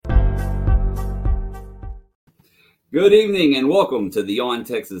Good evening and welcome to the On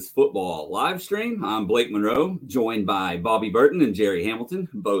Texas Football live stream. I'm Blake Monroe, joined by Bobby Burton and Jerry Hamilton,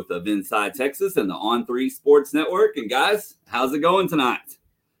 both of Inside Texas and the On3 Sports Network. And guys, how's it going tonight?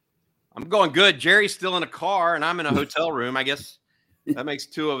 I'm going good. Jerry's still in a car and I'm in a hotel room. I guess that makes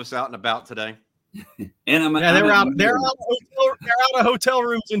two of us out and about today. And they're out of hotel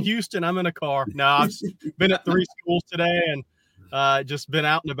rooms in Houston. I'm in a car. No, I've been at 3 schools today and just been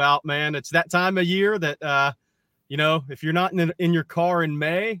out and about, man. It's that time of year that if you're not in your car in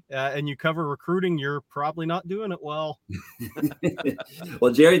May and you cover recruiting, you're probably not doing it well.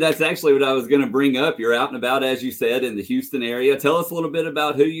 Well, Jerry, that's actually what I was going to bring up. You're out and about, as you said, in the Houston area. Tell us a little bit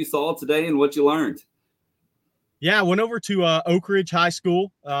about who you saw today and what you learned. Yeah, I went over to Oak Ridge High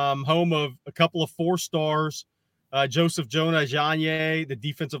School, home of a couple of 4-stars, Joseph Jonah Janye, the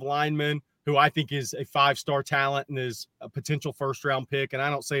defensive lineman, who I think is a 5-star talent and is a potential first-round pick. And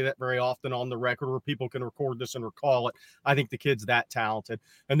I don't say that very often on the record where people can record this and recall it. I think the kid's that talented.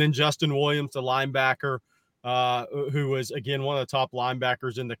 And then Justin Williams, the linebacker, who was, again, one of the top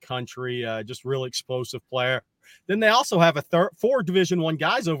linebackers in the country, just really explosive player. Then they also have 4 Division I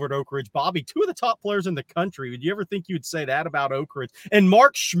guys over at Oak Ridge. Bobby, 2 of the top players in the country. Would you ever think you would say that about Oak Ridge? And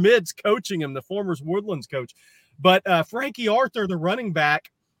Mark Schmidt's coaching him, the former Woodlands coach. But Frankie Arthur, the running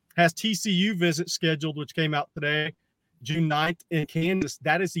back, has TCU visit scheduled, which came out today, June 9th in Kansas.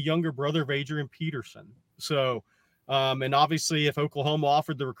 That is the younger brother of Adrian Peterson. So, and obviously if Oklahoma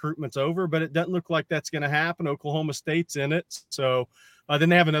offered, the recruitment's over, but it doesn't look like that's going to happen. Oklahoma State's in it. So then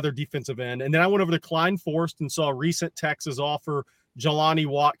they have another defensive end. And then I went over to Klein Forest and saw recent Texas offer Jelani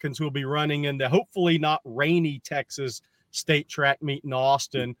Watkins, who will be running in the hopefully not rainy Texas state track meet in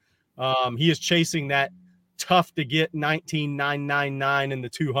Austin. He is chasing that tough to get 19.999 in the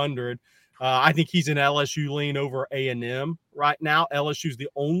 200. I think he's an LSU lean over A&M right now. LSU's the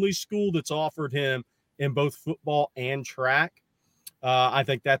only school that's offered him in both football and track. I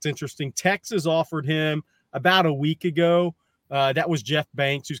think that's interesting. Texas offered him about a week ago. That was Jeff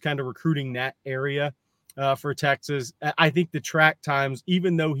Banks, who's kind of recruiting that area for Texas. I think the track times,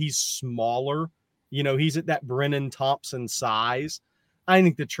 even though he's smaller, he's at that Brennan Thompson size. I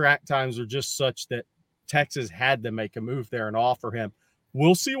think the track times are just such that Texas had to make a move there and offer him.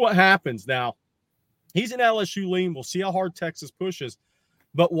 We'll see what happens. Now, he's an LSU lean. We'll see how hard Texas pushes.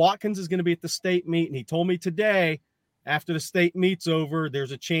 But Watkins is going to be at the state meet, and he told me today, after the state meet's over,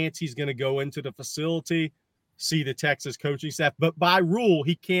 there's a chance he's going to go into the facility, see the Texas coaching staff. But by rule,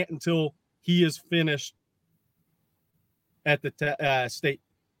 he can't until he is finished at the state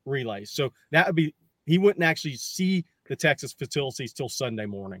relays. So that would be – he wouldn't actually see the Texas facilities till Sunday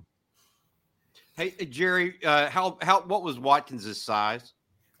morning. Hey, Jerry, what was Watkins' size?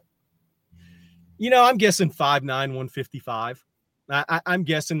 I'm guessing 5'9", 155. I'm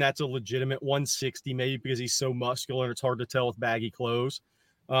guessing that's a legitimate 160, maybe because he's so muscular and it's hard to tell with baggy clothes.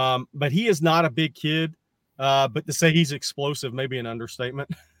 But he is not a big kid. But to say he's explosive may be an understatement.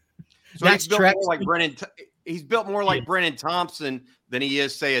 So he's built more like Brennan. He's built more like Brennan Thompson than he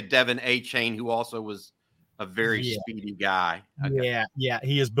is, say, a Devin A. Chain, who also was a very speedy guy. Okay. Yeah,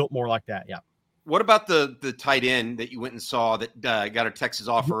 he is built more like that. Yeah. What about the tight end that you went and saw that got a Texas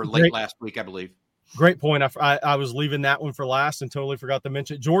offer late last week, I believe? Great point. I was leaving that one for last and totally forgot to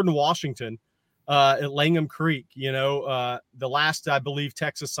mention Jordan Washington at Langham Creek. The last, I believe,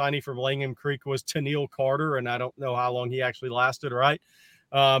 Texas signee from Langham Creek was Tennille Carter, and I don't know how long he actually lasted, right?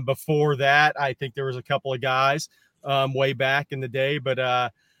 Before that, I think there was a couple of guys way back in the day.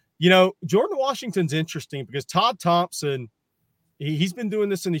 But, Jordan Washington's interesting because Todd Thompson – he's been doing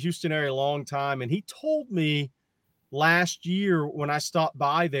this in the Houston area a long time, and he told me last year when I stopped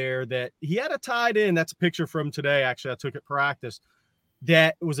by there that he had a tight end. That's a picture from today, actually. I took at practice.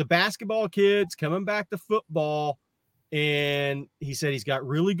 That was a basketball kid coming back to football, and he said he's got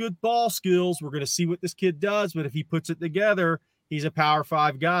really good ball skills. We're going to see what this kid does, but if he puts it together, he's a Power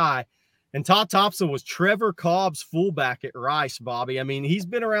 5 guy. And Todd Thompson was Trevor Cobb's fullback at Rice, Bobby. I mean, he's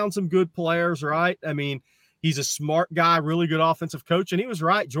been around some good players, right? I mean, he's a smart guy, really good offensive coach. And he was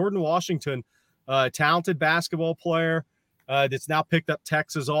right. Jordan Washington, talented basketball player that's now picked up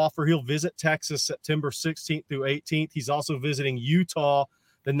Texas offer. He'll visit Texas September 16th through 18th. He's also visiting Utah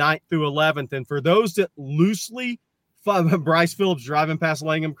the 9th through 11th. And for those that loosely Bryce Phillips driving past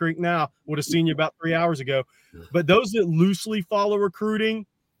Langham Creek now would have seen you about 3 hours ago. But those that loosely follow recruiting,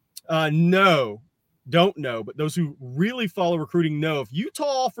 don't know. But those who really follow recruiting know. If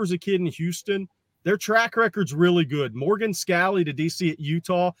Utah offers a kid in Houston, their track record's really good. Morgan Scalley, the DC at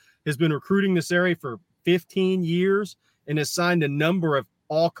Utah, has been recruiting this area for 15 years and has signed a number of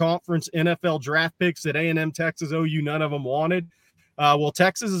all-conference NFL draft picks at A&M, Texas, OU, none of them wanted. Well,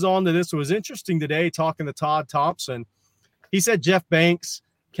 Texas is on to this. It was interesting today talking to Todd Thompson. He said Jeff Banks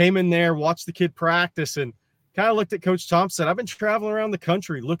came in there, watched the kid practice, and kind of looked at Coach Thompson. I've been traveling around the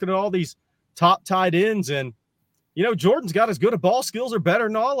country looking at all these top tight ends, and Jordan's got as good a ball skills or better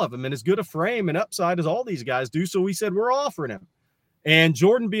than all of them, and as good a frame and upside as all these guys do. So we said we're offering him. And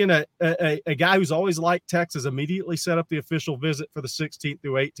Jordan, being a guy who's always liked Texas, immediately set up the official visit for the 16th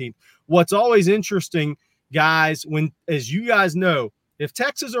through 18th. What's always interesting, guys, as you guys know, if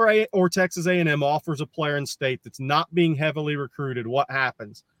Texas or Texas A&M offers a player in state that's not being heavily recruited, what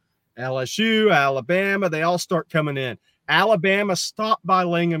happens? LSU, Alabama, they all start coming in. Alabama stopped by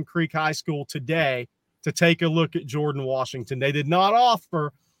Langham Creek High School today to take a look at Jordan Washington. They did not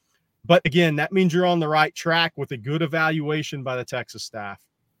offer, but again, that means you're on the right track with a good evaluation by the Texas staff.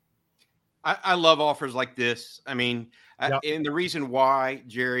 I love offers like this. I mean, and the reason why,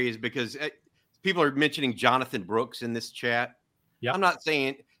 Jerry, is because people are mentioning Jonathan Brooks in this chat. Yep. I'm not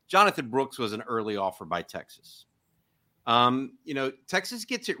saying Jonathan Brooks was an early offer by Texas. Texas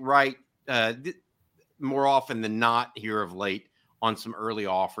gets it right more often than not here of late on some early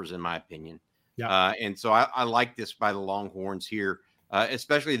offers, in my opinion. Yeah. And so I like this by the Longhorns here,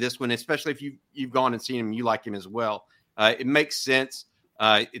 especially this one, especially if you've gone and seen him, you like him as well. It makes sense.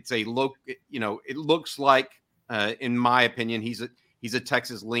 It's a look, it looks like, in my opinion, he's a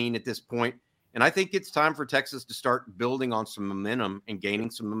Texas lean at this point. And I think it's time for Texas to start building on some momentum and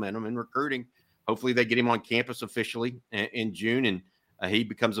gaining some momentum in recruiting. Hopefully they get him on campus officially in June, and he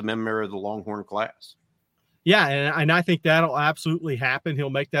becomes a member of the Longhorn class. Yeah, and I think that'll absolutely happen. He'll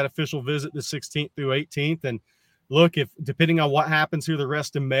make that official visit the 16th through 18th. And look, if depending on what happens here the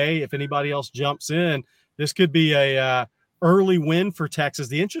rest of May, if anybody else jumps in, this could be a early win for Texas.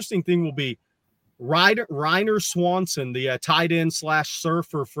 The interesting thing will be Reiner Swanson, the tight end /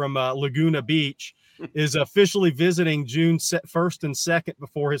 surfer from Laguna Beach, is officially visiting June 1st and 2nd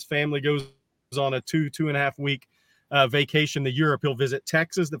before his family goes on a 2.5 week vacation to Europe. He'll visit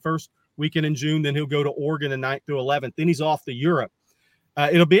Texas the first weekend in June, then he'll go to Oregon the 9th through 11th. Then he's off to Europe.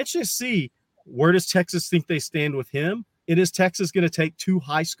 It'll be interesting to see, where does Texas think they stand with him? Is Texas going to take 2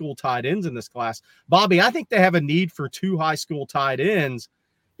 high school tight ends in this class? Bobby, I think they have a need for 2 high school tight ends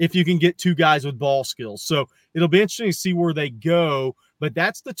if you can get 2 guys with ball skills. So it'll be interesting to see where they go. But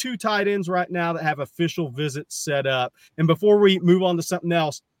that's the 2 tight ends right now that have official visits set up. And before we move on to something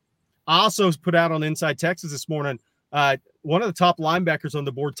else, I also put out on Inside Texas this morning, one of the top linebackers on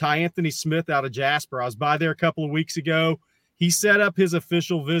the board, Ty Anthony Smith out of Jasper. I was by there a couple of weeks ago. He set up his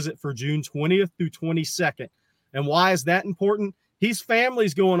official visit for June 20th through 22nd. And why is that important? His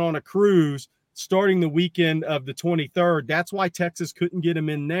family's going on a cruise starting the weekend of the 23rd. That's why Texas couldn't get him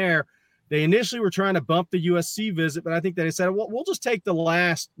in there. They initially were trying to bump the USC visit, but I think they said, well, we'll just take the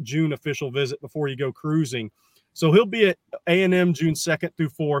last June official visit before you go cruising. So he'll be at A&M June 2nd through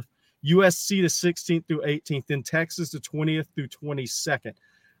 4th, USC the 16th through 18th, then Texas the 20th through 22nd.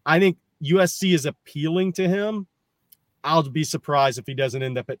 I think USC is appealing to him. I'll be surprised if he doesn't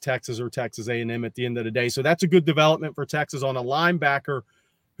end up at Texas or Texas A&M at the end of the day. So that's a good development for Texas on a linebacker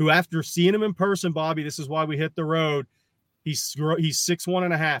who, after seeing him in person, Bobby, this is why we hit the road. He's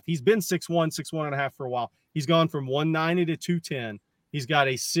 6'1.5". He's been 6'1", 6'1.5" for a while. He's gone from 190 to 210. He's got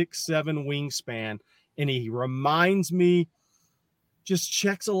a 6'7" wingspan, and he reminds me, just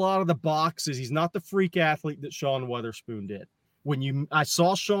checks a lot of the boxes. He's not the freak athlete that Sean Weatherspoon did. I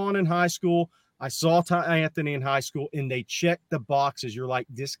saw Sean in high school, I saw Anthony in high school, and they checked the boxes. You're like,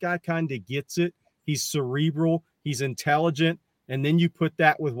 this guy kind of gets it. He's cerebral. He's intelligent. And then you put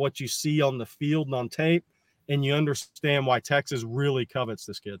that with what you see on the field and on tape, and you understand why Texas really covets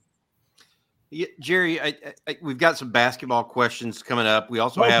this kid. Yeah, Jerry, we've got some basketball questions coming up. We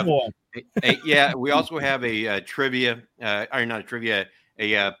also have a trivia, or not a trivia,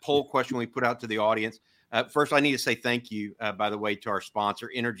 a poll question we put out to the audience. First, I need to say thank you, by the way, to our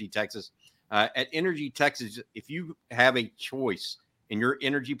sponsor, Energy Texas. At Energy Texas, if you have a choice in your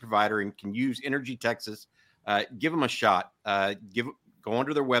energy provider and can use Energy Texas, give them a shot. Go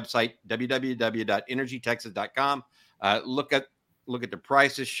onto their website, www.energytexas.com. Look at the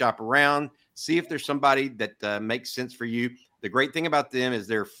prices, shop around, see if there's somebody that makes sense for you. The great thing about them is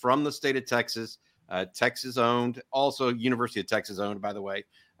they're from the state of Texas, Texas owned, also University of Texas owned, by the way,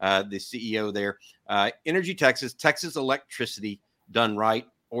 the CEO there. Energy Texas, Texas electricity done right.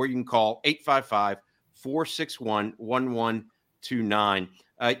 Or you can call 855-461-1129.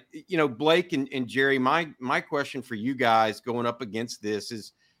 Blake and Jerry, my question for you guys going up against this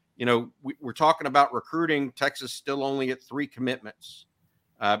is, we're talking about recruiting. Texas still only at 3 commitments.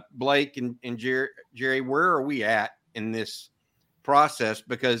 Blake and Jerry, where are we at in this process?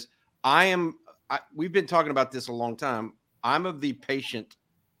 Because we've been talking about this a long time. I'm of the patient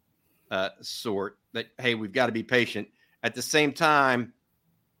sort that, hey, we've got to be patient. At the same time,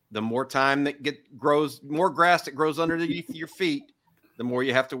 the more time that grows, more grass that grows underneath your feet, the more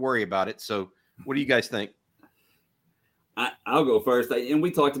you have to worry about it. So what do you guys think? I'll go first. And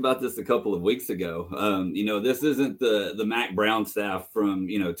we talked about this a couple of weeks ago. This isn't the Mac Brown staff from,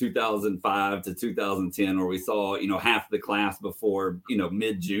 2005 to 2010, where we saw, half the class before,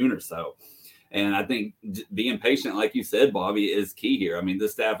 mid-June or so. And I think being patient, like you said, Bobby, is key here. I mean,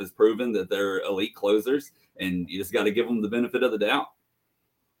 this staff has proven that they're elite closers, and you just got to give them the benefit of the doubt.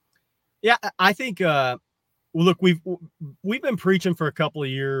 Yeah, I think, look, we've been preaching for a couple of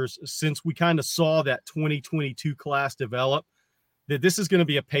years since we kind of saw that 2022 class develop, that this is going to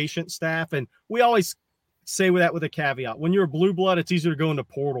be a patient staff. And we always say that with a caveat. When you're a blue blood, it's easier to go into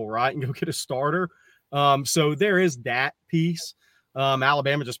portal, right, and go get a starter. So there is that piece.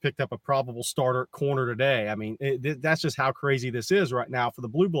 Alabama just picked up a probable starter at corner today. I mean, that's just how crazy this is right now for the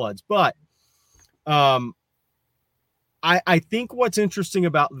blue bloods. But I think what's interesting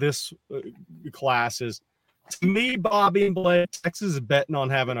about this class is, to me, Bobby and Blake, Texas is betting on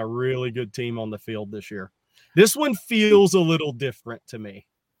having a really good team on the field this year. This one feels a little different to me.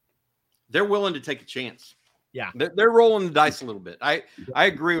 They're willing to take a chance. Yeah. They're rolling the dice a little bit. I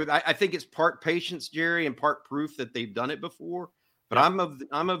agree with, I think it's part patience, Jerry, and part proof that they've done it before. But yeah.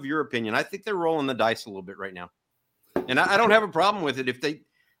 I'm of your opinion. I think they're rolling the dice a little bit right now. And I don't have a problem with it if they,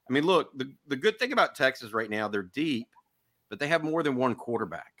 I mean, look, the good thing about Texas right now, they're deep, but they have more than one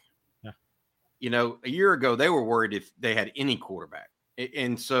quarterback. Yeah. A year ago, they were worried if they had any quarterback.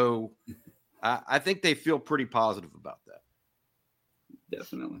 And so I think they feel pretty positive about that.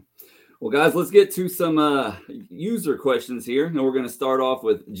 Definitely. Well, guys, let's get to some user questions here. And we're going to start off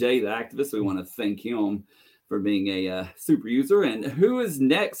with Jay, the activist. We want to thank him for being a super user. And who is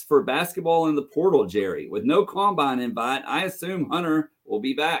next for basketball in the portal, Jerry? With no combine invite, I assume Hunter will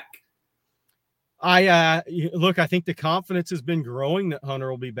be back. I think the confidence has been growing that Hunter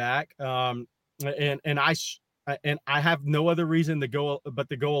will be back. And I have no other reason to go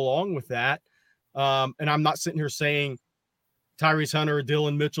along with that. And I'm not sitting here saying Tyrese Hunter or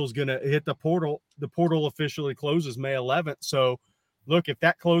Dylan Mitchell's going to hit the portal. The portal officially closes May 11th. So look, if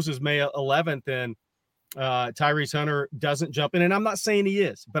that closes May 11th, then Tyrese Hunter doesn't jump in. And I'm not saying he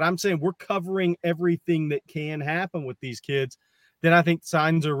is, but I'm saying we're covering everything that can happen with these kids. Then I think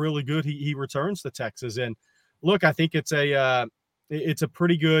signs are really good. He returns to Texas. And look, I think it's a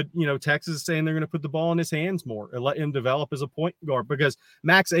pretty good, Texas is saying they're going to put the ball in his hands more and let him develop as a point guard, because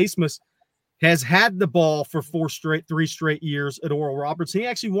Max Asmus has had the ball for 3 straight years at Oral Roberts. He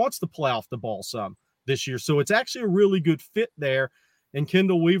actually wants to play off the ball some this year. So it's actually a really good fit there. And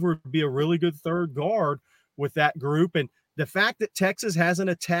Kendall Weaver would be a really good third guard with that group. And the fact that Texas hasn't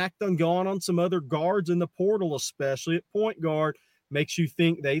attacked and gone on some other guards in the portal, especially at point guard, makes you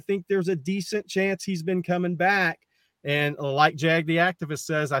think they think there's a decent chance he's been coming back. And like Jag the activist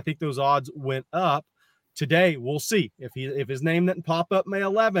says, I think those odds went up today. We'll see if his name didn't pop up May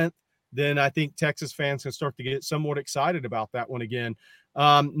 11th. Then I think Texas fans can start to get somewhat excited about that one again.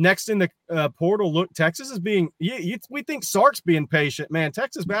 Next in the portal, look, Texas is being we think Sark's being patient. Man,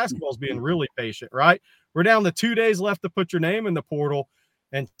 Texas basketball is being really patient, right? We're down to 2 days left to put your name in the portal,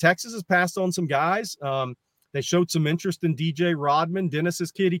 and Texas has passed on some guys. They showed some interest in DJ Rodman,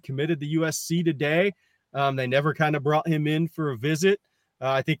 Dennis's kid. He committed to USC today. They never kind of brought him in for a visit.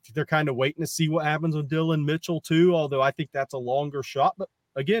 I think they're kind of waiting to see what happens with Dylan Mitchell too, although I think that's a longer shot. But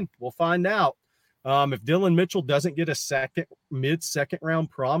again, we'll find out. If Dylan Mitchell doesn't get a mid-second round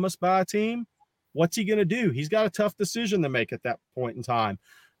promise by a team, what's he going to do? He's got a tough decision to make at that point in time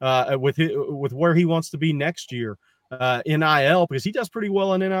with where he wants to be next year. NIL, because he does pretty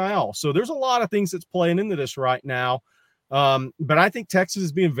well in NIL. So there's a lot of things that's playing into this right now. But I think Texas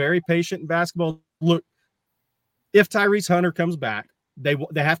is being very patient in basketball. Look, if Tyrese Hunter comes back, they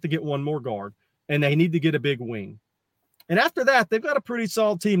have to get one more guard, and they need to get a big wing. And after that, they've got a pretty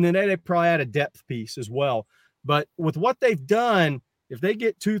solid team. Then they probably add a depth piece as well. But with what they've done, if they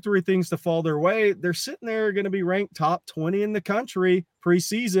get 2-3 things to fall their way, they're sitting there going to be ranked top 20 in the country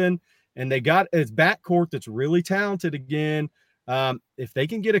preseason. And they got its backcourt that's really talented again. If they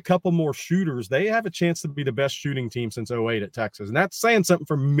can get a couple more shooters, they have a chance to be the best shooting team since 2008 at Texas. And that's saying something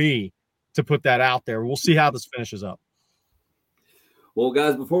for me to put that out there. We'll see how this finishes up. Well,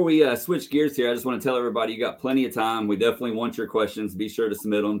 guys, before we switch gears here, I just want to tell everybody you got plenty of time. We definitely want your questions. Be sure to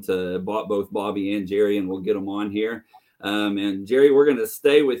submit them to both Bobby and Jerry, and we'll get them on here. And Jerry, we're going to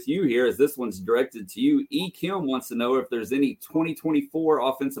stay with you here as this one's directed to you. E. Kim wants to know if there's any 2024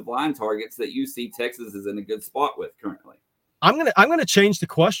 offensive line targets that you see Texas is in a good spot with currently. I'm gonna change the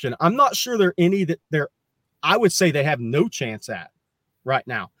question. I'm not sure there are any that they're I would say they have no chance at right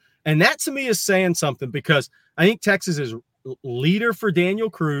now. And that to me is saying something, because I think Texas is leader for Daniel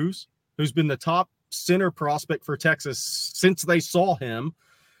Cruz, who's been the top center prospect for Texas since they saw him.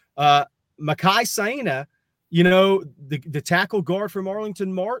 Mekhi Saina, the tackle guard from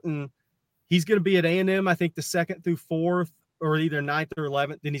Arlington Martin, he's going to be at A&M, I think, the 2nd through 4th, or either 9th or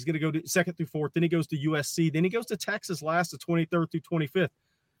 11th. Then he's going to go to 2nd through 4th. Then he goes to USC. Then he goes to Texas last, the 23rd through 25th.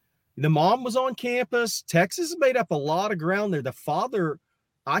 The mom was on campus. Texas made up a lot of ground there. The father,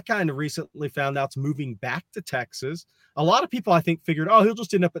 I kind of recently found out, is moving back to Texas. A lot of people, I think, figured, he'll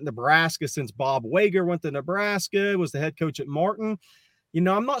just end up at Nebraska, since Bob Wager went to Nebraska, was the head coach at Martin.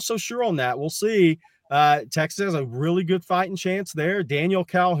 I'm not so sure on that. We'll see. Texas has a really good fighting chance there. Daniel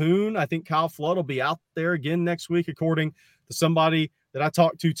Calhoun, I think Kyle Flood will be out there again next week, according to somebody that I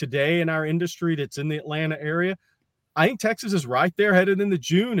talked to today in our industry that's in the Atlanta area. I think Texas is right there headed into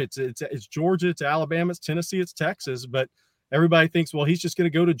June. It's Georgia, it's Alabama, it's Tennessee, it's Texas. But everybody thinks, well, he's just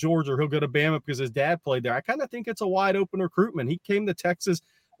going to go to Georgia or he'll go to Bama because his dad played there. I kind of think it's a wide open recruitment. He came to Texas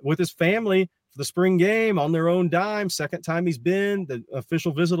with his family for the spring game on their own dime. Second time he's been. The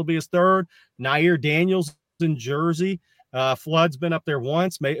official visit will be his 3rd. Nair Daniels in Jersey. Flood's been up there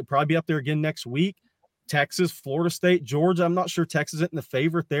once. May probably be up there again next week. Texas, Florida State, Georgia. I'm not sure Texas isn't the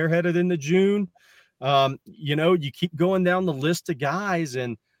favorite. They're headed into June. You keep going down the list of guys,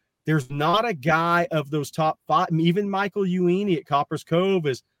 and there's not a guy of those top 5. Even Michael Uini at Copper's Cove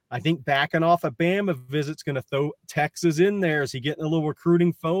is, I think, backing off a Bama visit's going to throw Texas in there. Is he getting a little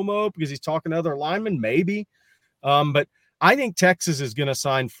recruiting FOMO because he's talking to other linemen? Maybe. But I think Texas is going to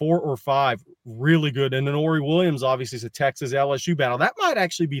sign 4 or 5 really good. And then Ori Williams, obviously, is a Texas LSU battle. That might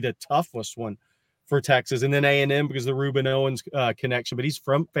actually be the toughest one for Texas. And then A&M because of the Reuben Owens connection. But he's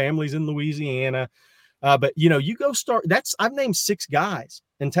from families in Louisiana. But, you go start. I've named 6 guys.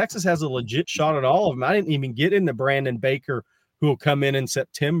 And Texas has a legit shot at all of them. I didn't even get into Brandon Baker, who will come in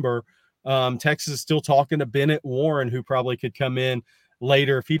September. Texas is still talking to Bennett Warren, who probably could come in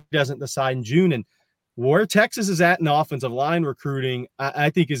later if he doesn't decide in June. And where Texas is at in offensive line recruiting, I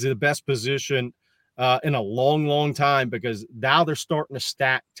think is the best position in a long, long time, because now they're starting to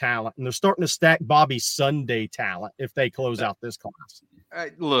stack talent, and they're starting to stack Bobby Sunday talent if they close out this class.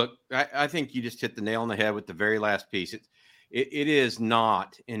 Look, I think you just hit the nail on the head with the very last piece. It is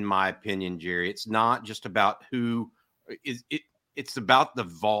not, in my opinion, Jerry, it's not just about who is it. It's about the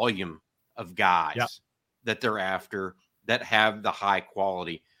volume of guys that they're after that have the high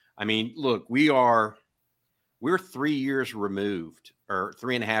quality. I mean, look, we're 3 years removed, or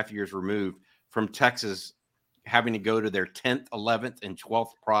 3.5 years removed from Texas having to go to their 10th, 11th, and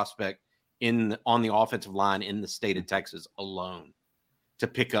 12th prospect on the offensive line in the state of Texas alone to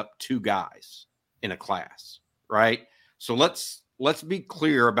pick up 2 guys in a class, right? So let's be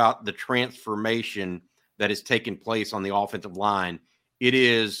clear about the transformation that has taken place on the offensive line. It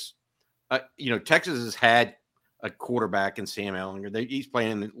is, Texas has had a quarterback in Sam Ehlinger. He's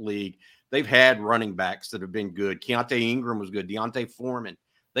playing in the league. They've had running backs that have been good. Keontae Ingram was good. Deontay Foreman.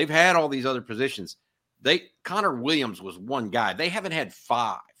 They've had all these other positions. Connor Williams was one guy. They haven't had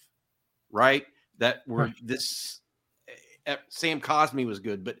 5, right? That were this. Sam Cosme was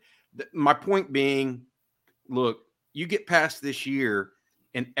good. But my point being, look, you get past this year,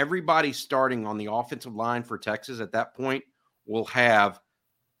 and everybody starting on the offensive line for Texas at that point will have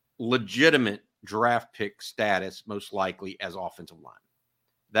legitimate draft pick status, most likely, as offensive line.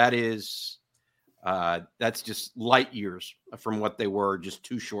 That's just light years from what they were just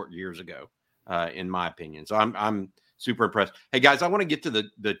 2 short years ago, in my opinion. So I'm super impressed. Hey guys, I want to get to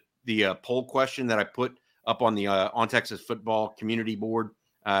the poll question that I put up on the On Texas Football community board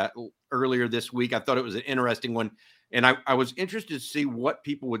earlier this week. I thought it was an interesting one. And I was interested to see what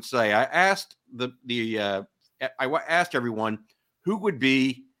people would say. I asked I asked everyone who would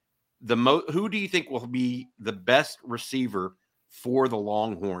be who do you think will be the best receiver for the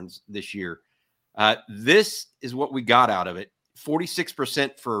Longhorns this year? This is what we got out of it: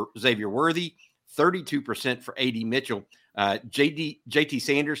 46% for Xavier Worthy, 32% for A.D. Mitchell, J.T.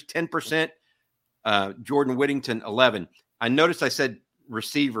 Sanders 10%, Jordan Whittington 11%. I noticed I said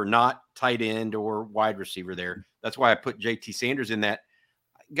receiver, not tight end or wide receiver there. That's why I put JT Sanders in that.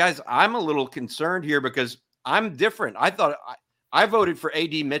 Guys, I'm a little concerned here because I'm different. I thought I voted for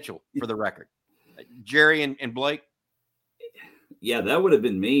AD Mitchell, for the record. Jerry and Blake. Yeah, that would have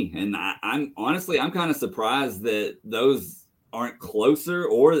been me. And I'm honestly kind of surprised that those aren't closer,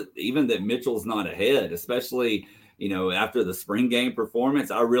 or even that Mitchell's not ahead, especially, after the spring game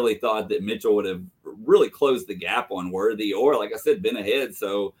performance. I really thought that Mitchell would have really closed the gap on Worthy, or, like I said, been ahead.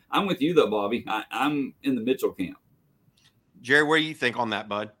 So I'm with you, though, Bobby. I'm in the Mitchell camp. Jerry, what do you think on that,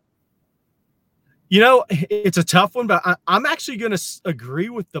 bud? It's a tough one, but I'm actually going to agree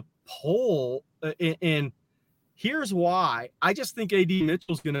with the poll. And here's why. I just think A.D.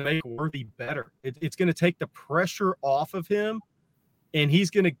 Mitchell's going to make Worthy better. It's going to take the pressure off of him, and he's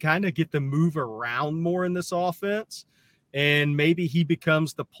going to kind of get to move around more in this offense. And maybe he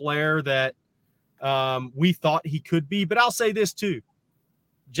becomes the player that we thought he could be. But I'll say this too.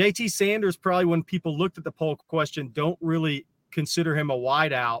 JT Sanders, probably when people looked at the poll question, don't really consider him a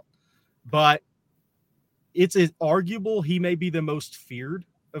wideout. But it's arguable he may be the most feared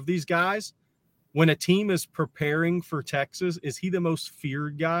of these guys. When a team is preparing for Texas, is he the most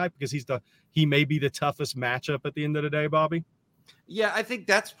feared guy because he may be the toughest matchup at the end of the day, Bobby? Yeah, I think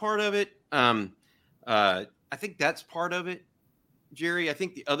that's part of it. I think that's part of it, Jerry. I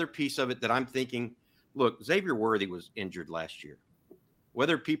think the other piece of it that I'm thinking, look, Xavier Worthy was injured last year.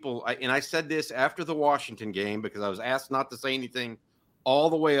 Whether people, and I said this after the Washington game because I was asked not to say anything all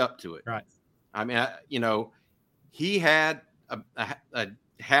the way up to it. Right. I mean, he had a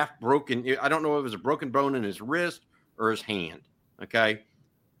half broken. I don't know if it was a broken bone in his wrist or his hand. Okay.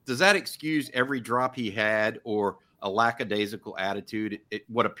 Does that excuse every drop he had or a lackadaisical attitude?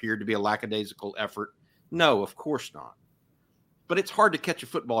 What appeared to be a lackadaisical effort? No, of course not. But it's hard to catch a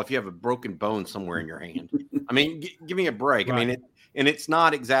football if you have a broken bone somewhere in your hand. I mean, give me a break. Right. I mean, it's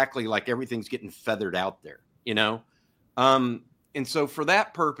not exactly like everything's getting feathered out there, And so for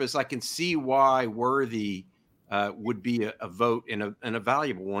that purpose, I can see why Worthy would be a vote and a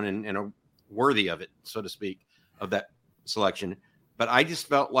valuable one and a worthy of it, so to speak, of that selection. But I just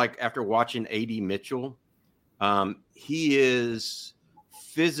felt like after watching A.D. Mitchell, he is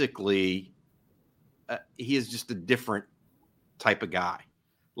physically, he is just a different type of guy.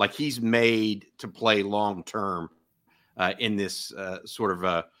 Like he's made to play long-term in this sort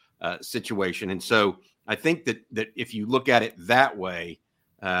of situation. And so I think that if you look at it that way,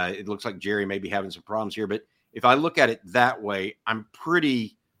 it looks like Jerry may be having some problems here. But if I look at it that way,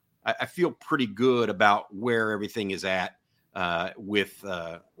 I feel pretty good about where everything is at with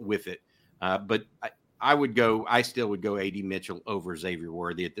it. But I still would go A.D. Mitchell over Xavier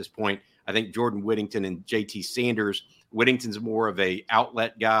Worthy at this point. I think Jordan Whittington and JT Sanders. Whittington's more of a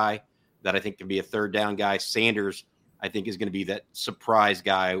outlet guy that I think can be a third down guy. Sanders, I think, is going to be that surprise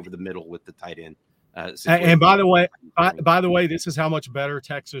guy over the middle with the tight end. And by the way, this is how much better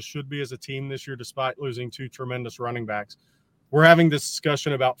Texas should be as a team this year, despite losing two tremendous running backs. We're having this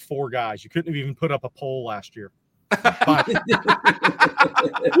discussion about four guys. You couldn't have even put up a poll last year. Bobby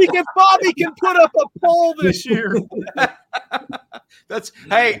can put up a poll this year.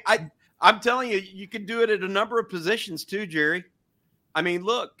 I'm telling you, you can do it at a number of positions too, Jerry. I mean,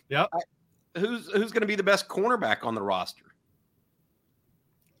 look, who's going to be the best cornerback on the roster?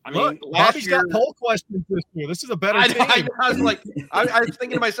 I mean, Bobby's got poll questions this year. This is a better team. I was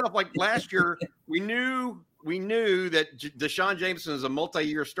thinking to myself, like last year, we knew that Deshaun Jameson is a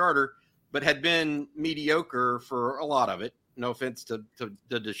multi-year starter, but had been mediocre for a lot of it. No offense to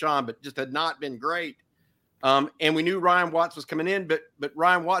Deshaun, but just had not been great. And we knew Ryan Watts was coming in, but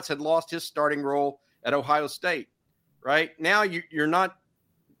Ryan Watts had lost his starting role at Ohio State. Right now, you're not.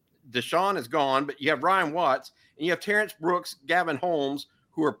 Deshaun is gone, but you have Ryan Watts and you have Terrence Brooks, Gavin Holmes,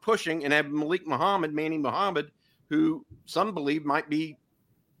 who are pushing, and have Manny Muhammad, who some believe might be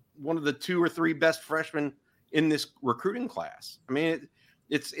one of the 2 or 3 best freshmen in this recruiting class. I mean,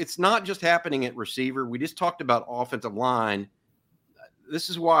 it's not just happening at receiver. We just talked about offensive line. This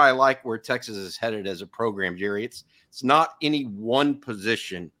is why I like where Texas is headed as a program, Jerry. It's not any one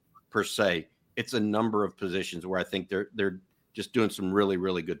position per se. It's a number of positions where I think they're just doing some really,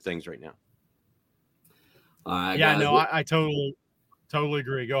 really good things right now. I totally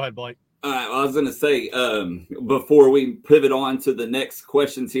agree. Go ahead, Blake. All right. Well, I was going to say before we pivot on to the next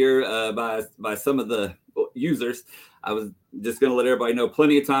questions here by some of the users, I was just going to let everybody know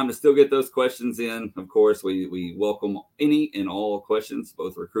plenty of time to still get those questions in. Of course, we welcome any and all questions,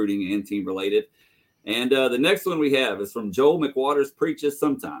 both recruiting and team related. And the next one we have is from Joel McWaters Preaches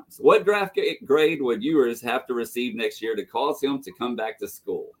Sometimes. What draft grade would Ewers have to receive next year to cause him to come back to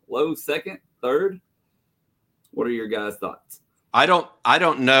school? Low, second, third? What are your guys' thoughts? I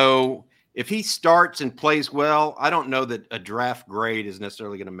don't know if he starts and plays well. I don't know that a draft grade is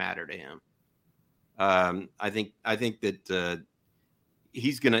necessarily going to matter to him. I think that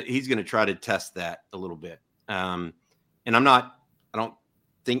he's gonna try to test that a little bit. And I'm not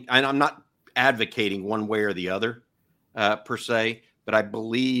advocating one way or the other per se, but I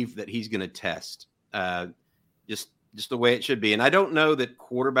believe that he's going to test just the way it should be. And I don't know that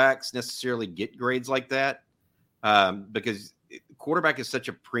quarterbacks necessarily get grades like that because quarterback is such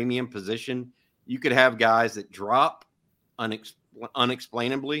a premium position. You could have guys that drop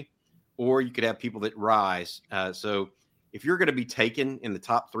unexplainably, or you could have people that rise. So if you're going to be taken in the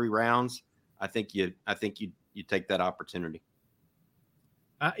top 3 rounds, I think you take that opportunity.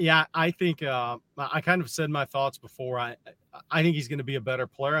 I think I kind of said my thoughts before. I think he's going to be a better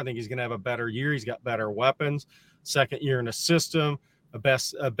player. I think he's going to have a better year. He's got better weapons. Second year in a system, a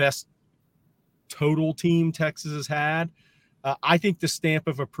best total team Texas has had. I think the stamp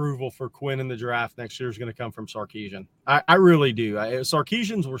of approval for Quinn in the draft next year is going to come from Sarkisian. I really do.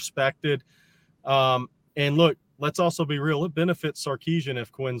 Sarkisian's respected. And look, let's also be real. It benefits Sarkisian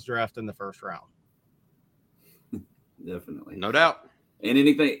if Quinn's drafted in the first round. Definitely. No doubt. And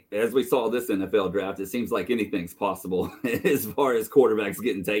anything, as we saw this NFL draft, it seems like anything's possible as far as quarterbacks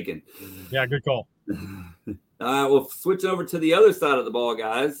getting taken. Yeah, good call. We'll switch over to the other side of the ball,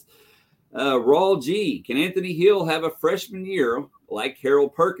 guys. Raw G, can Anthony Hill have a freshman year like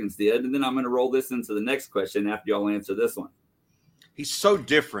Harold Perkins did? And then I'm going to roll this into the next question after y'all answer this one. He's so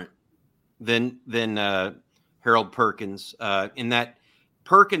different than Harold Perkins in that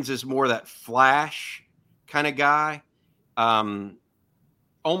Perkins is more that flash kind of guy,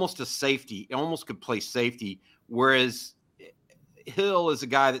 almost a safety, almost could play safety, whereas Hill is a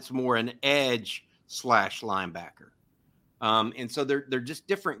guy that's more an edge / linebacker. And so they're just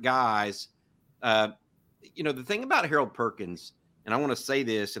different guys. The thing about Harold Perkins, and I want to say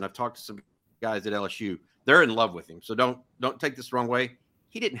this, and I've talked to some guys at LSU, they're in love with him. So don't take this the wrong way.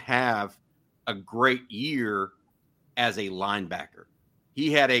 He didn't have a great year as a linebacker.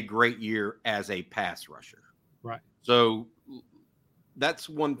 He had a great year as a pass rusher. Right. So that's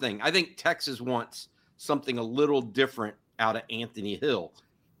one thing. I think Texas wants something a little different out of Anthony Hill.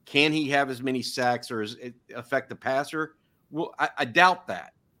 Can he have as many sacks or affect the passer? Well, I doubt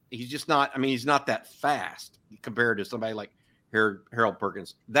that. He's just not. I mean, he's not that fast compared to somebody like Harold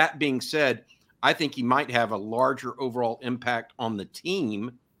Perkins. That being said, I think he might have a larger overall impact on the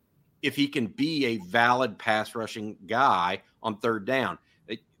team if he can be a valid pass rushing guy on third down.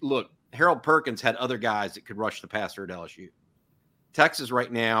 Look, Harold Perkins had other guys that could rush the passer at LSU. Texas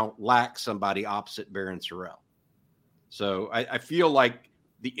right now lacks somebody opposite Barron Sorrell. So I feel like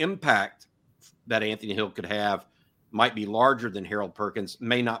the impact that Anthony Hill could have might be larger than Harold Perkins,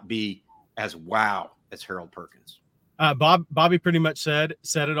 may not be as wow as Harold Perkins. Bobby pretty much said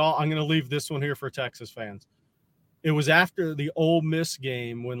it all. I'm going to leave this one here for Texas fans. It was after the Ole Miss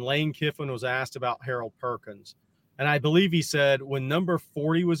game when Lane Kiffin was asked about Harold Perkins. And I believe he said when number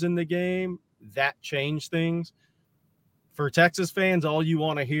 40 was in the game, that changed things. For Texas fans, all you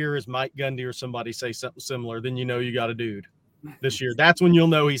want to hear is Mike Gundy or somebody say something similar. Then you know you got a dude this year. That's when you'll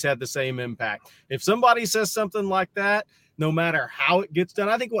know he's had the same impact. If somebody says something like that, no matter how it gets done,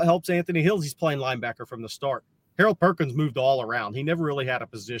 I think what helps Anthony Hill is he's playing linebacker from the start. Harold Perkins moved all around. He never really had a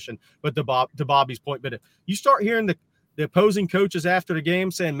position. But to Bobby's point, but if you start hearing the opposing coaches after the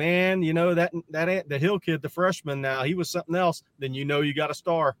game saying, man, you know, that the Hill kid, the freshman now, he was something else, then you know you got a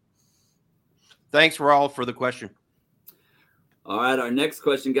star. Thanks, Raul, for the question. All right, our next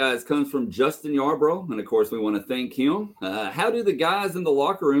question, guys, comes from Justin Yarbrough, and of course, we want to thank him. How do the guys in the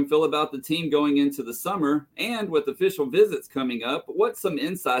locker room feel about the team going into the summer, and with official visits coming up? What's some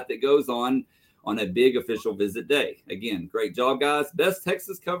insight that goes on a big official visit day? Again, great job, guys. Best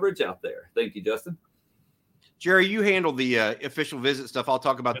Texas coverage out there. Thank you, Justin. Jerry, you handle the official visit stuff. I'll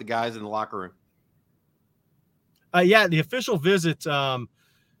talk about the guys in the locker room. The official visits.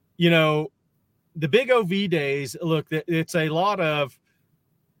 The big OV days, look, it's a lot of,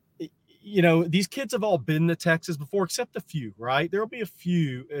 these kids have all been to Texas before, except a few, right? There'll be a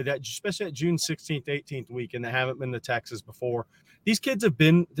few that, especially at June 16th, 18th weekend, that haven't been to Texas before. These kids have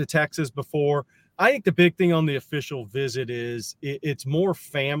been to Texas before. I think the big thing on the official visit is it's more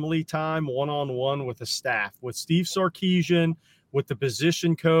family time, one-on-one with the staff, with Steve Sarkisian, with the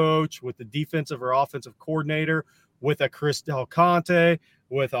position coach, with the defensive or offensive coordinator, with a Chris Del Conte,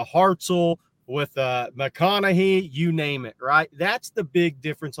 with a Hartzell, with McConaughey, you name it, right? That's the big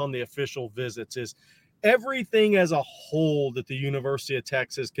difference on the official visits is everything as a whole that the University of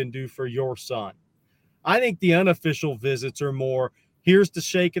Texas can do for your son. I think the unofficial visits are more, here's the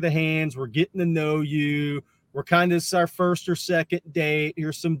shake of the hands, we're getting to know you, we're kind of, it's our first or second date,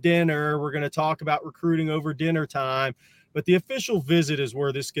 here's some dinner, we're going to talk about recruiting over dinner time. But the official visit is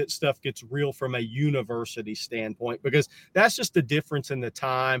where this stuff gets real from a university standpoint, because that's just the difference in the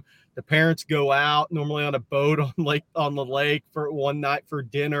time. The parents go out normally on a boat on the lake for one night for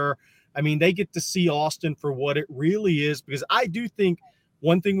dinner. I mean, they get to see Austin for what it really is, because I do think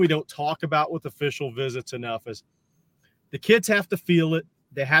one thing we don't talk about with official visits enough is the kids have to feel it.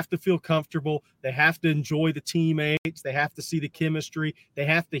 They have to feel comfortable. They have to enjoy the teammates. They have to see the chemistry. They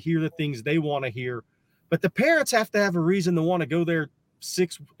have to hear the things they want to hear. But the parents have to have a reason to want to go there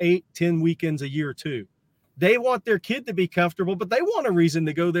 6, 8, 10 weekends a year too. They want their kid to be comfortable, but they want a reason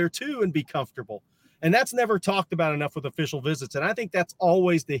to go there too and be comfortable. And that's never talked about enough with official visits. And I think that's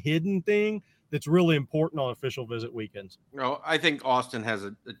always the hidden thing that's really important on official visit weekends. I think Austin has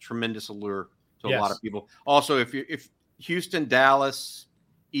a tremendous allure to a lot of people. Also, if Houston, Dallas,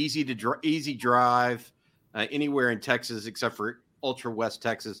 easy drive, anywhere in Texas except for Ultra West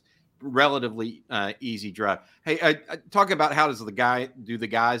Texas, relatively easy drive. Hey, I talk about how do the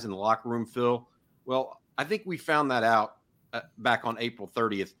guys in the locker room feel? Well, I think we found that out back on April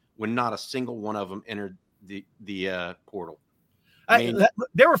 30th when not a single one of them entered the portal.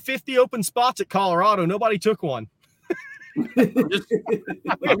 There were 50 open spots at Colorado. Nobody took one. I'm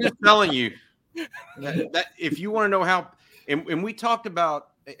just telling you that if you want to know how, and we talked about,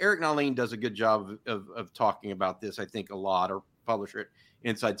 Eric Naleen does a good job of talking about this, I think, a lot, or publisher at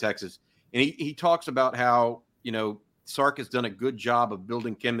Inside Texas. And he talks about how, Sark has done a good job of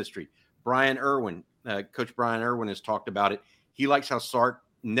building chemistry. Coach Brian Irwin has talked about it. He likes how Sark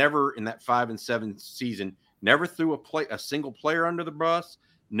never in that 5-7 season, never threw a single player under the bus,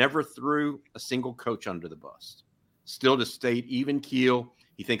 never threw a single coach under the bus. Still just stayed even keel.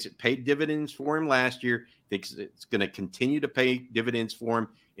 He thinks it paid dividends for him last year. Thinks it's going to continue to pay dividends for him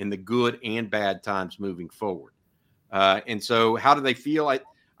in the good and bad times moving forward. And so how do they feel?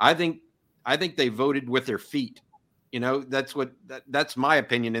 I think they voted with their feet. That's my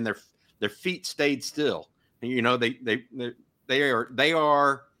opinion. And their feet stayed still. They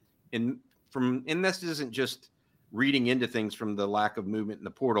are and this isn't just reading into things from the lack of movement in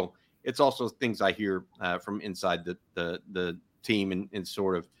the portal. It's also things I hear from inside the team and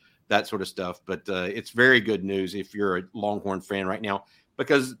sort of that sort of stuff. But it's very good news if you're a Longhorn fan right now,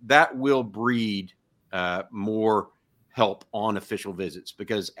 because that will breed more help on official visits.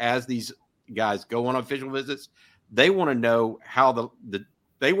 Because as these guys go on official visits, they want to know how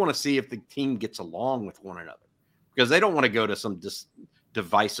they want to see if the team gets along with one another, because they don't want to go to some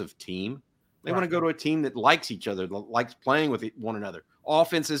divisive team. They want to go to a team that likes each other, likes playing with one another.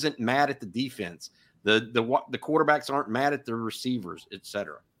 Offense isn't mad at the defense. The quarterbacks aren't mad at the receivers,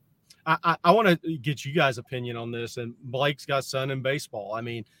 etc. I want to get you guys' opinion on this. And Blake's got son in baseball. I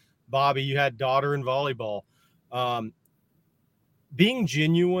mean, Bobby, you had daughter in volleyball. Being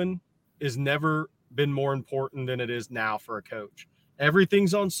genuine has never been more important than it is now for a coach.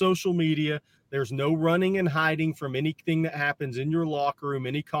 Everything's on social media. There's no running and hiding from anything that happens in your locker room,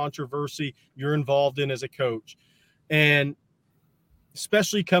 any controversy you're involved in as a coach. And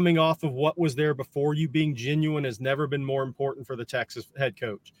especially coming off of what was there before you, being genuine has never been more important for the Texas head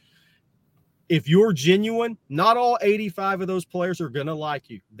coach. If you're genuine, not all 85 of those players are going to like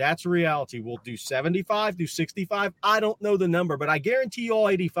you. That's reality. We'll do 75, do 65. I don't know the number, but I guarantee you all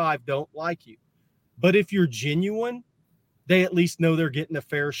 85 don't like you. But if you're genuine, they at least know they're getting a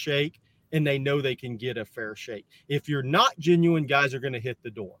fair shake, and they know they can get a fair shake. If you're not genuine, guys are going to hit the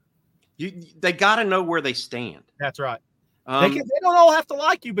door. They got to know where they stand. That's right. They don't all have to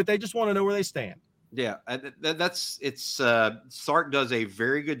like you, but they just want to know where they stand. Yeah, Sark does a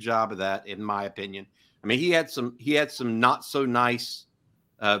very good job of that, in my opinion. I mean, he had some not so nice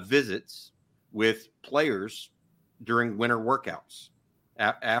visits with players during winter workouts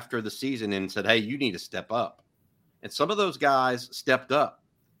after the season and said, "Hey, you need to step up." And some of those guys stepped up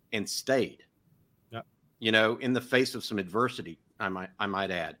and stayed. Yep. In the face of some adversity, I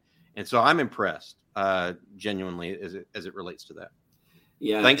might add. And so I'm impressed, genuinely, as it relates to that.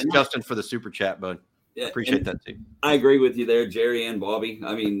 Yeah. Thanks, Justin, for the super chat, bud. Yeah, appreciate that too. I agree with you there, Jerry and Bobby.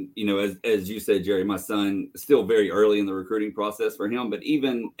 I mean, as you said, Jerry, my son is still very early in the recruiting process for him, but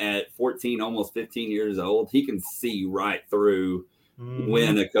even at 14, almost 15 years old, he can see right through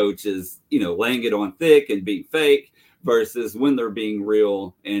when a coach is, laying it on thick and being fake versus when they're being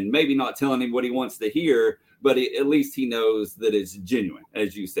real and maybe not telling him what he wants to hear, but at least he knows that it's genuine,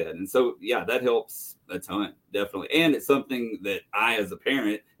 as you said. And so, yeah, that helps a ton, definitely. And it's something that I, as a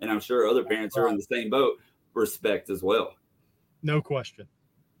parent, and I'm sure other parents who are in the same boat, respect as well. No question.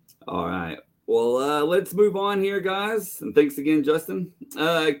 All right. Well, let's move on here, guys. And thanks again, Justin.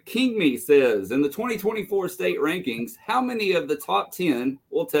 King Me says, in the 2024 state rankings, how many of the top 10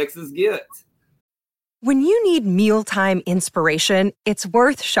 will Texas get? When you need mealtime inspiration, it's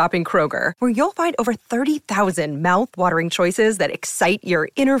worth shopping Kroger, where you'll find over 30,000 mouth-watering choices that excite your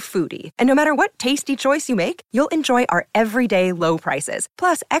inner foodie. And no matter what tasty choice you make, you'll enjoy our everyday low prices,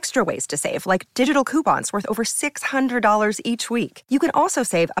 plus extra ways to save, like digital coupons worth over $600 each week. You can also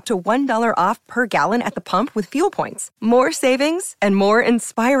save up to $1 off per gallon at the pump with fuel points. More savings and more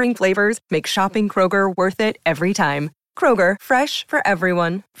inspiring flavors make shopping Kroger worth it every time. Kroger, fresh for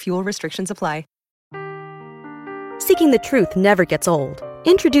everyone. Fuel restrictions apply. Seeking the truth never gets old.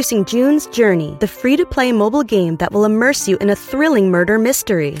 Introducing June's Journey, the free-to-play mobile game that will immerse you in a thrilling murder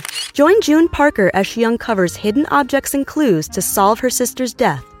mystery. Join June Parker as she uncovers hidden objects and clues to solve her sister's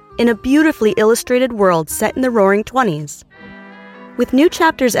death in a beautifully illustrated world set in the Roaring '20s. With new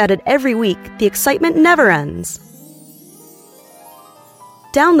chapters added every week, the excitement never ends.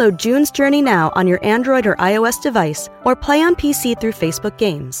 Download June's Journey now on your Android or iOS device, or play on PC through Facebook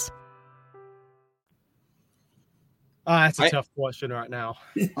Games. That's a tough question right now.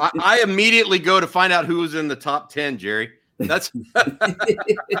 I immediately go to find out who's in the top 10, Jerry. That's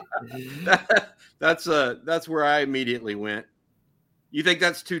that's where I immediately went. You think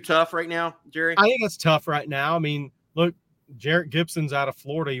that's too tough right now, Jerry? I think that's tough right now. I mean, look, Jarrett Gibson's out of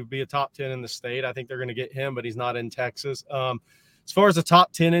Florida. He would be a top 10 in the state. I think they're going to get him, but he's not in Texas. As far as the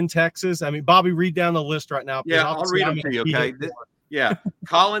top 10 in Texas, I mean, Bobby, read down the list right now. Yeah, I'll read them to you, okay? Yeah,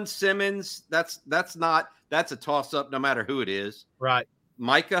 Colin Simmons, that's a toss-up no matter who it is. Right.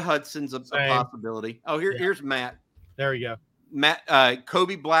 Micah Hudson's a possibility. Oh, here's Matt. There you go. Matt,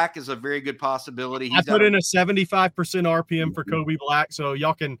 Kobe Black is a very good possibility. I put in a 75% RPM for Kobe Black, so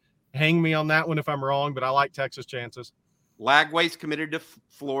y'all can hang me on that one if I'm wrong, but I like Texas chances. Lagway's committed to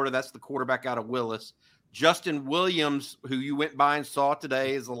Florida. That's the quarterback out of Willis. Justin Williams, who you went by and saw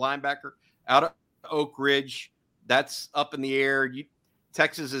today, is the linebacker out of Oak Ridge. That's up in the air.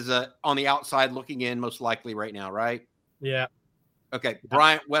 Texas is on the outside looking in most likely right now, right? Yeah. Okay.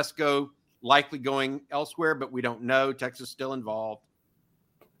 Bryant Wesco likely going elsewhere, but we don't know. Texas still involved.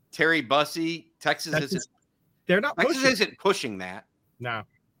 Terry Bussey, Texas isn't pushing that. No.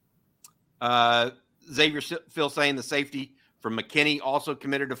 Xavier Filsain, the safety from McKinney, also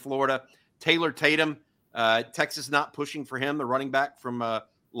committed to Florida. Taylor Tatum, Texas not pushing for him, the running back from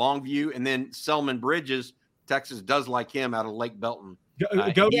Longview. And then Selman Bridges, Texas does like him out of Lake Belton.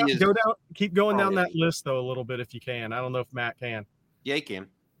 Go down. Keep going down that list, though, a little bit if you can. I don't know if Matt can. Yeah, he can.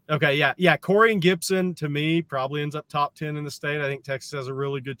 Okay, yeah. Corey and Gibson, to me, probably ends up top 10 in the state. I think Texas has a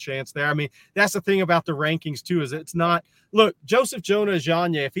really good chance there. I mean, that's the thing about the rankings, too, is it's not – look, Joseph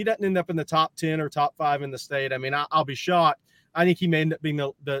Jonah-Ajonye, if he doesn't end up in the top 10 or top 5 in the state, I mean, I'll be shocked. I think he may end up being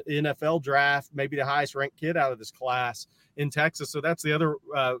the NFL draft, maybe the highest-ranked kid out of this class in Texas. So that's the other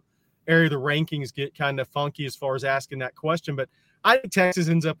area the rankings get kind of funky as far as asking that question. But I think Texas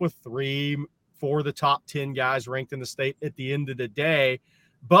ends up with 3-4 of the top 10 guys ranked in the state at the end of the day.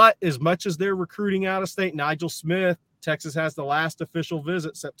 But as much as they're recruiting out of state, Nigel Smith, Texas has the last official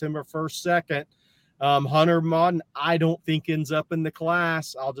visit, September 1st, 2nd. Hunter Modden, I don't think ends up in the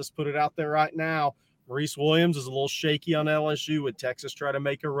class. I'll just put it out there right now. Maurice Williams is a little shaky on LSU. Would Texas try to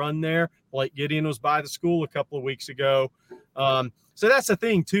make a run there? Blake Gideon was by the school a couple of weeks ago. So that's the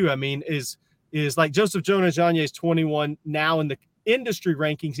thing, too. I mean, is like Joseph Jonah-Ajonye is 21 now in the industry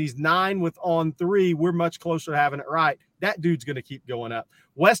rankings. He's 9 with on 3. We're much closer to having it right. That dude's going to keep going up.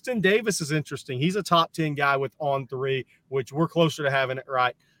 Weston Davis is interesting. He's a top 10 guy with on 3, which we're closer to having it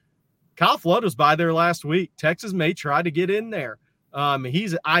right. Kyle Flood was by there last week. Texas may try to get in there. I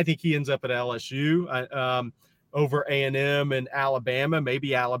think he ends up at LSU over A&M and Alabama.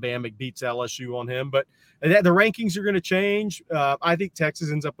 Maybe Alabama beats LSU on him, but the rankings are going to change. I think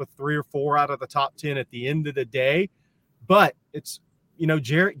Texas ends up with 3 or 4 out of the top 10 at the end of the day. But it's,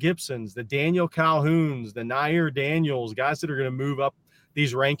 Jarrett Gibson's, the Daniel Calhouns, the Nair Daniels, guys that are going to move up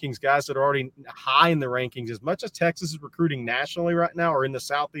these rankings, guys that are already high in the rankings. As much as Texas is recruiting nationally right now or in the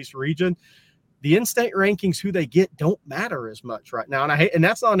Southeast region, the in-state rankings, who they get, don't matter as much right now. And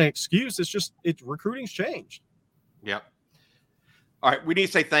that's not an excuse. It's just recruiting's changed. Yep. All right. We need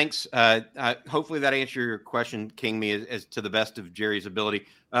to say thanks. Hopefully that answered your question, King Me, as to the best of Jerry's ability.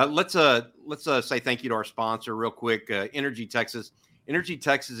 Let's say thank you to our sponsor real quick. Energy Texas. Energy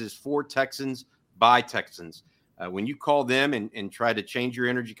Texas is for Texans by Texans. When you call them and try to change your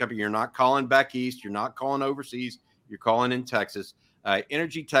energy company, you're not calling back east. You're not calling overseas. You're calling in Texas.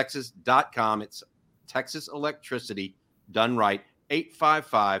 EnergyTexas.com. It's Texas electricity done right.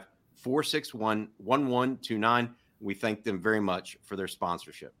 855-461-1129. We thank them very much for their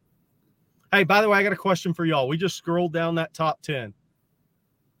sponsorship. Hey, by the way, I got a question for y'all. We just scrolled down that top 10.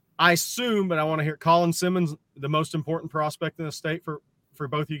 I assume, but I want to hear Colin Simmons, the most important prospect in the state for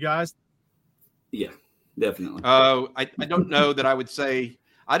both you guys. Yeah, definitely. I don't know that I would say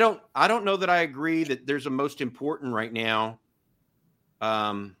I don't know that I agree that there's a most important right now.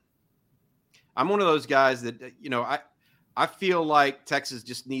 I'm one of those guys that, I feel like Texas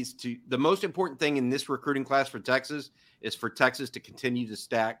just needs to, the most important thing in this recruiting class for Texas is for Texas to continue to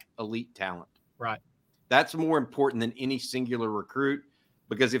stack elite talent. Right. That's more important than any singular recruit,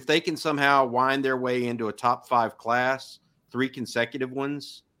 because if they can somehow wind their way into a top 5 class, 3 consecutive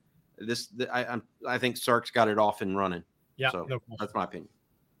ones, I think Sark's got it off and running. Yeah, so no that's my opinion.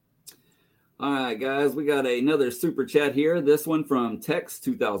 All right, guys, we got another super chat here. This one from Tex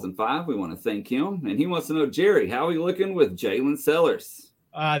 2005. We want to thank him. And he wants to know, Jerry, how are you looking with Jalen Sellers?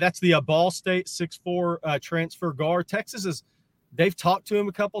 That's the Ball State 6'4" transfer guard. They've talked to him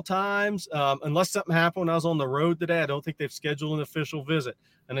a couple times. Unless something happened when I was on the road today, I don't think they've scheduled an official visit.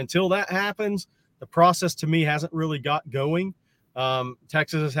 And until that happens, the process to me hasn't really got going.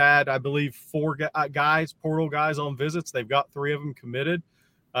 Texas has had, I believe, 4 guys, portal guys on visits. They've got 3 of them committed.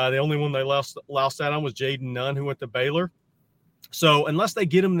 The only one they lost out on was Jaden Nunn, who went to Baylor. So unless they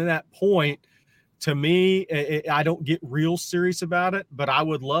get him to that point, to me, I don't get real serious about it, but I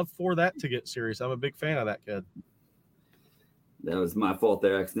would love for that to get serious. I'm a big fan of that kid. That was my fault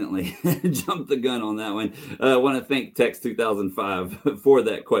there. Accidentally jumped the gun on that one. I want to thank Tex 2005 for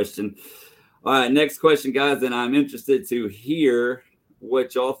that question. All right, next question, guys, and I'm interested to hear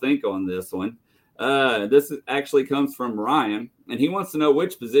what y'all think on this one. This actually comes from Ryan, and he wants to know,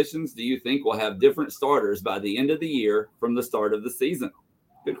 which positions do you think will have different starters by the end of the year from the start of the season?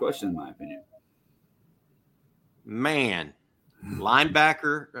 Good question, in my opinion. Man,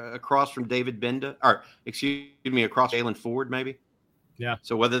 linebacker across from David Benda, or excuse me, across Jalen Ford, maybe. Yeah.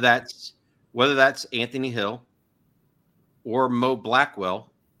 So whether that's Anthony Hill or Mo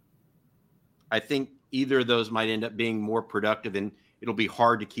Blackwell, I think either of those might end up being more productive, and it'll be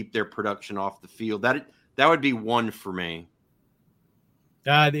hard to keep their production off the field. That would be one for me.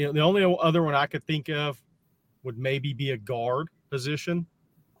 The only other one I could think of would maybe be a guard position,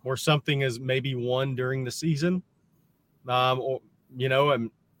 or something is maybe one during the season. And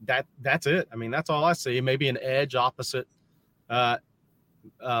that's it. I mean, that's all I see. Maybe an edge opposite a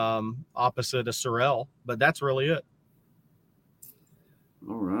Sorrell, but that's really it.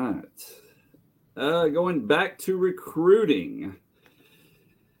 All right. Going back to recruiting.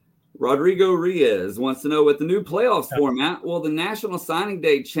 Rodrigo Reyes wants to know, with the new playoffs format, will the National Signing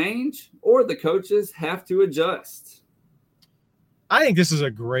Day change, or the coaches have to adjust? I think this is a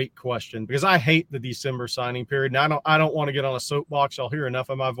great question, because I hate the December signing period. And I don't want to get on a soapbox. I'll hear enough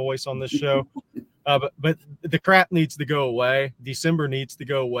of my voice on this show. But the crap needs to go away. December needs to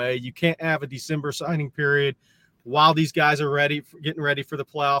go away. You can't have a December signing period while these guys are getting ready for the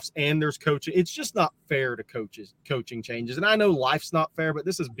playoffs, and there's coaching. It's just not fair to coaching changes. And I know life's not fair, but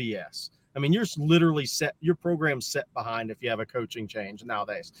this is BS. I mean, you're literally set. Your program's set behind if you have a coaching change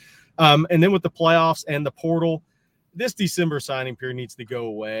nowadays. And then with the playoffs and the portal, this December signing period needs to go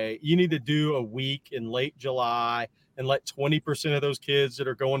away. You need to do a week in late July and let 20% of those kids that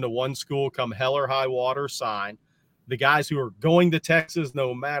are going to one school come hell or high water sign. The guys who are going to Texas,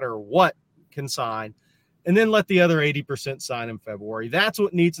 no matter what, can sign. And then let the other 80% sign in February. That's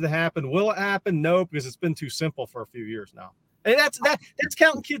what needs to happen. Will it happen? No, because it's been too simple for a few years now. And that's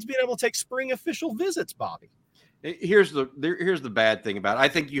counting kids being able to take spring official visits, Bobby. Here's the bad thing about it. I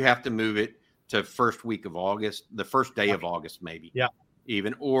think you have to move it to first week of August, the first day of August, maybe. Yeah.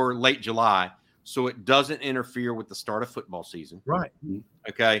 Even, or late July, so it doesn't interfere with the start of football season. Right.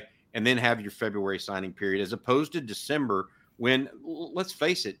 Okay. And then have your February signing period, as opposed to December, when, let's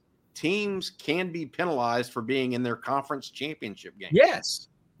face it, teams can be penalized for being in their conference championship game. Yes.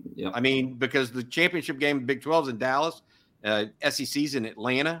 Yeah. I mean, because the championship game, Big 12's in Dallas, SEC's in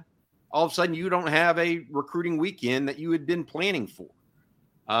Atlanta. All of a sudden, you don't have a recruiting weekend that you had been planning for.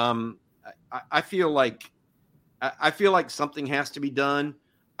 I feel like something has to be done.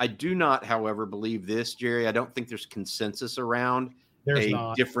 I do not, however, believe this, Jerry. I don't think there's consensus around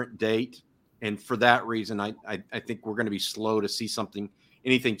different date. And for that reason, I think we're going to be slow to see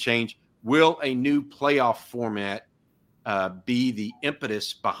anything change. Will a new playoff format be the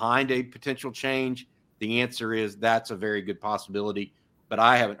impetus behind a potential change? The answer is that's a very good possibility. But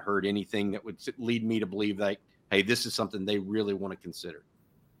I haven't heard anything that would lead me to believe that, hey, this is something they really want to consider.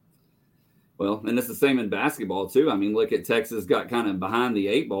 Well, and it's the same in basketball, too. I mean, look at Texas got kind of behind the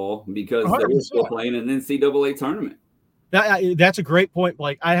 8 ball because 100%. They were still playing an NCAA tournament. That's a great point,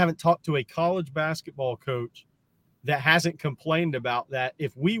 Blake. I haven't talked to a college basketball coach that hasn't complained about that.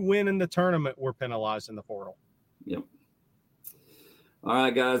 If we win in the tournament, we're penalized in the portal. Yep. All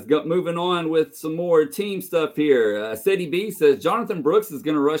right, guys, moving on with some more team stuff here. City B says Jonathan Brooks is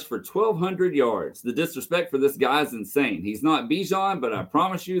going to rush for 1,200 yards. The disrespect for this guy is insane. He's not Bijan, but I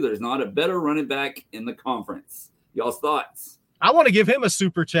promise you there's not a better running back in the conference. Y'all's thoughts? I want to give him a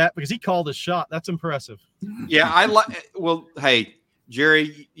super chat because he called his shot. That's impressive. Yeah, well, hey,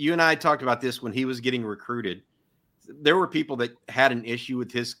 Jerry, you and I talked about this when he was getting recruited. There were people that had an issue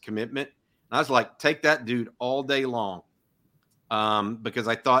with his commitment. And I was like, take that dude all day long. Because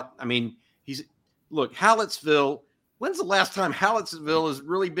I thought, I mean, Hallettsville When's the last time Hallettsville has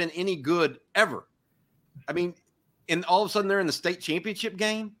really been any good ever? I mean, and all of a sudden they're in the state championship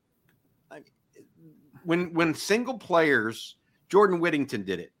game. When single players, Jordan Whittington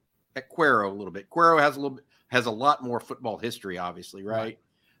did it at Cuero a little bit. Cuero has a lot more football history, obviously, right?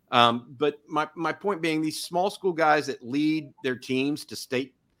 But my point being, these small school guys that lead their teams to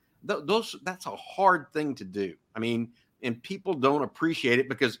state, that's a hard thing to do. I mean, and people don't appreciate it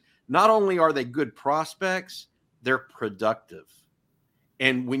because not only are they good prospects, they're productive.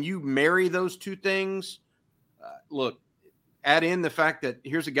 And when you marry those two things, look, add in the fact that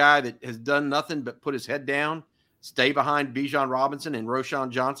here's a guy that has done nothing but put his head down, stay behind Bijan Robinson and Roshan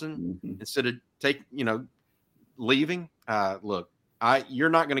Johnson instead of leaving. Look, you're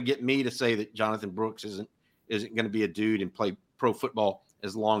not going to get me to say that Jonathan Brooks isn't going to be a dude and play pro football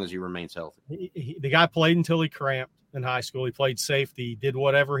as long as he remains healthy. The guy played until he cramped in high school. He played safety, he did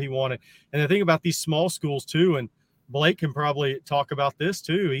whatever he wanted. And the thing about these small schools too, and Blake can probably talk about this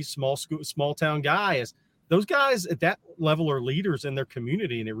too. He's small town guy. Is those guys at that level are leaders in their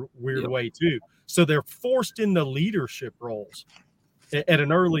community in a weird way too. So they're forced into leadership roles at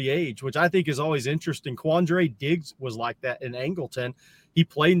an early age, which I think is always interesting. Quandre Diggs was like that in Angleton. He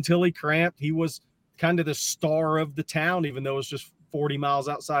played until he cramped. He was kind of the star of the town, even though it was just 40 miles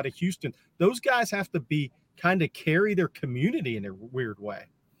outside of Houston. Those guys have to be kind of carry their community in a weird way.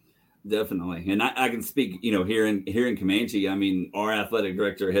 Definitely. And I can speak, here in Comanche, I mean, our athletic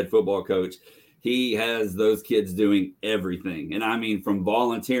director, head football coach, he has those kids doing everything. And I mean, from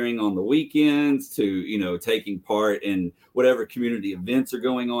volunteering on the weekends to, taking part in whatever community events are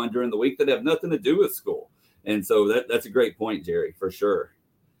going on during the week that have nothing to do with school. And so that's a great point, Jerry, for sure.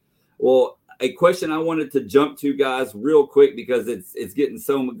 Well, a question I wanted to jump to, guys, real quick, because it's gaining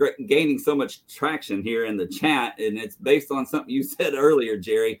so much traction here in the chat. And it's based on something you said earlier,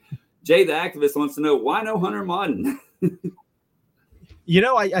 Jerry. Jay, the activist, wants to know, why no Hunter Modden?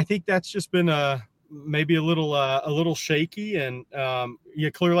 I think that's just been maybe a little shaky. And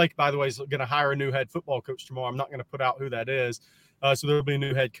Clear Lake, by the way, is going to hire a new head football coach tomorrow. I'm not going to put out who that is. So there'll be a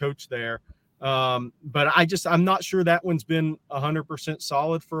new head coach there. But I'm not sure that one's been 100%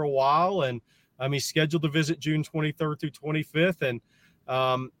 solid for a while. And he's scheduled to visit June 23rd through 25th.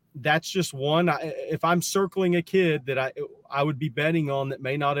 And that's just one. If I'm circling a kid that I would be betting on that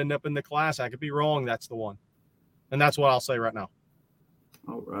may not end up in the class, I could be wrong. That's the one. And that's what I'll say right now.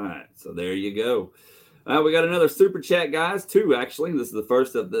 All right. So there you go. We got another super chat, guys. Two, actually. This is the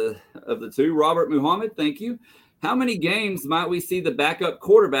first of the two. Robert Muhammad, thank you. How many games might we see the backup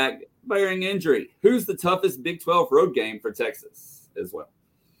quarterback bearing injury? Who's the toughest Big 12 road game for Texas as well?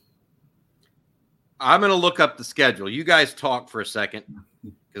 I'm going to look up the schedule. You guys talk for a second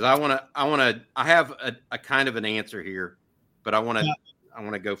because I have a kind of an answer here, but I want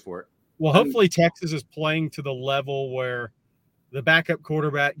to go for it. Well, hopefully Texas is playing to the level where the backup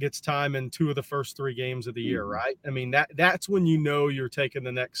quarterback gets time in 2 of the first 3 games of the year, right? I mean, that's when you're taking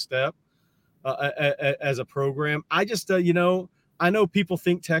the next step as a program. I just, I know people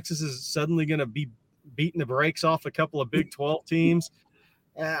think Texas is suddenly going to be beating the brakes off a couple of Big 12 teams.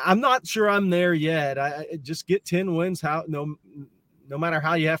 I'm not sure I'm there yet. I just get 10 wins, no matter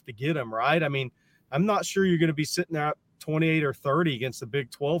how you have to get them, right? I mean, I'm not sure you're going to be sitting there at 28 or 30 against the Big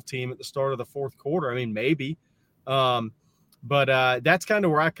 12 team at the start of the fourth quarter. I mean, maybe. But that's kind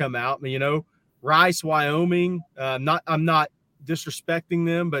of where I come out. Rice, Wyoming, I'm not disrespecting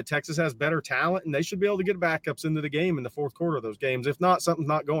them, but Texas has better talent, and they should be able to get backups into the game in the fourth quarter of those games. If not, something's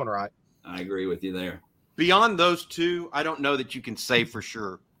not going right. I agree with you there. Beyond those two, I don't know that you can say for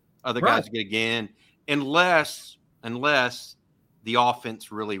sure other guys get again, unless the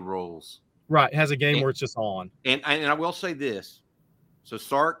offense really rolls. Right, has a game where it's just on. And I will say this. So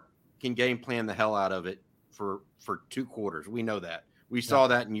Sark can game plan the hell out of it for 2 quarters. We know that. We saw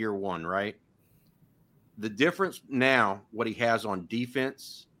that in year 1, right? The difference now, what he has on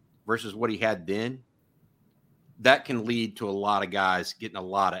defense versus what he had then, that can lead to a lot of guys getting a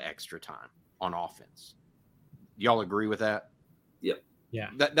lot of extra time on offense. Y'all agree with that? Yep. Yeah.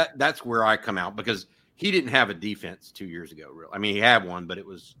 That's where I come out because he didn't have a defense 2 years ago, really. I mean, he had one, but it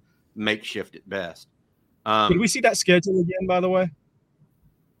was makeshift at best. Did we see that schedule again, by the way?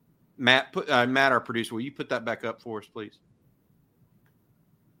 Matt, our producer, will you put that back up for us, please?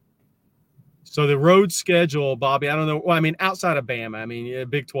 So the road schedule, Bobby, I don't know. Well, I mean, outside of Bama,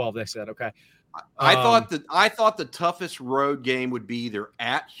 Big 12, they said, okay. I thought the toughest road game would be either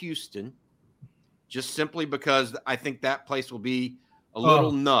at Houston, just simply because I think that place will be a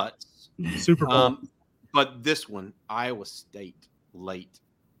little nuts. Super Bowl. But this one, Iowa State, late.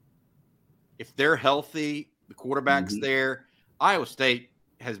 If they're healthy, the quarterback's there. Iowa State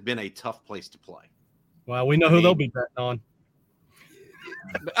has been a tough place to play. Well, we know who they'll be betting on.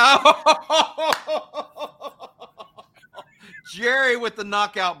 Jerry with the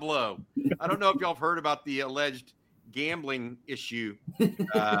knockout blow. I don't know if y'all have heard about the alleged gambling issue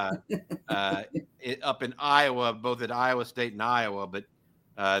up in Iowa, both at Iowa State and Iowa, but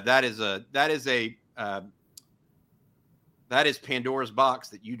that is Pandora's box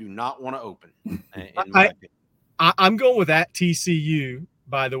that you do not want to open. I'm going with at TCU,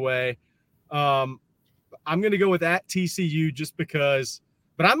 by the way. I'm going to go with at TCU just because,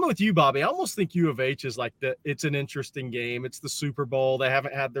 but I'm with you, Bobby. I almost think U of H is like it's an interesting game. It's the Super Bowl. They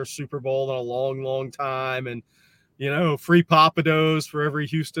haven't had their Super Bowl in a long, long time. And, free Papados for every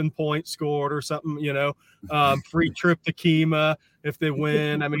Houston point scored or something, free trip to Kima if they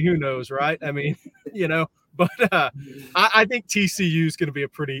win. I mean, who knows, right? I mean, but I think TCU is going to be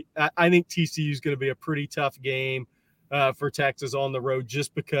a pretty tough game for Texas on the road,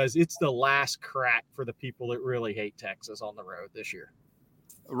 just because it's the last crack for the people that really hate Texas on the road this year.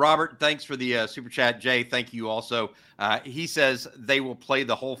 Robert, thanks for the super chat. Jay, thank you also. He says they will play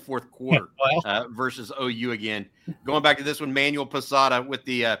the whole fourth quarter versus OU again. Going back to this one, Manuel Posada with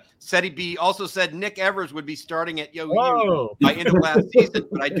the SETI B also said Nick Evers would be starting at OU by end of last season,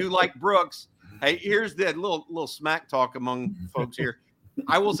 but I do like Brooks. Hey, here's the little smack talk among folks here.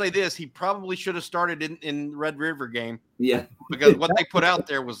 I will say this: he probably should have started in Red River game. Yeah, because what they put out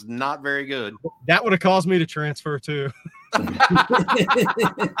there was not very good. That would have caused me to transfer too.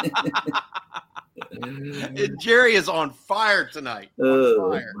 Jerry is on fire tonight.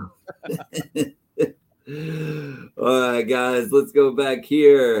 On fire. All right, guys, let's go back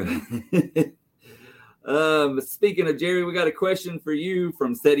here. Speaking of Jerry, we got a question for you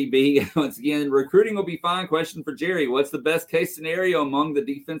from SETI B. Once again, recruiting will be fine. Question for Jerry: what's the best case scenario among the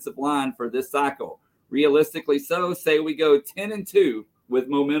defensive line for this cycle? Realistically, say we go 10-2 with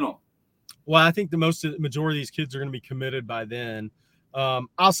momentum. Well, I think the majority of these kids are going to be committed by then.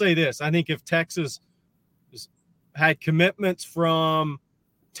 I'll say this: I think if Texas had commitments from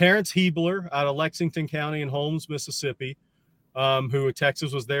Terrence Hebler out of Lexington County and Holmes, Mississippi, who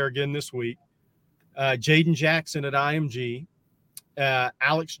Texas was there again this week. Jaden Jackson at IMG,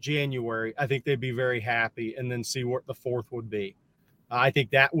 Alex January, I think they'd be very happy, and then see what the fourth would be. I think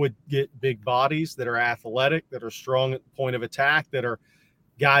that would get big bodies that are athletic, that are strong at the point of attack, that are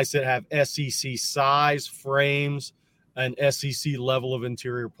guys that have SEC size, frames, and SEC level of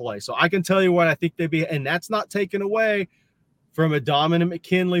interior play. So I can tell you what I think they'd be, and that's not taken away from a Dominant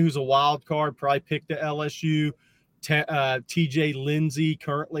McKinley, who's a wild card, probably picked at LSU. TJ Lindsey,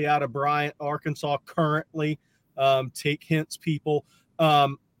 currently out of Bryant, Arkansas, take hints, people.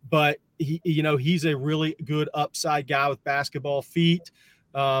 But he's a really good upside guy with basketball feet.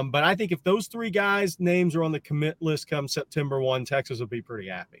 But I think if those three guys' names are on the commit list come September 1, Texas will be pretty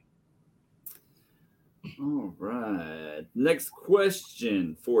happy. All right. Next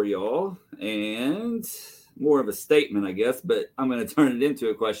question for y'all, and more of a statement, I guess, but I'm going to turn it into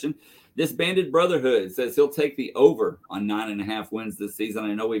a question. Disbanded Brotherhood says he'll take the over on 9.5 wins this season.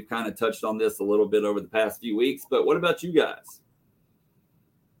 I know we've kind of touched on this a little bit over the past few weeks, but what about you guys?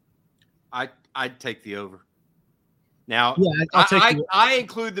 I'd take the over. Now, yeah, I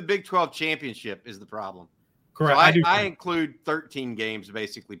include the Big 12 championship is the problem. Correct. So I include 13 games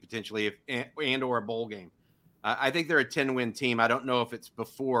basically, potentially, and or a bowl game. I think they're a 10-win team. I don't know if it's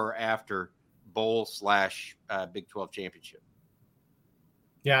before or after bowl / Big 12 championship.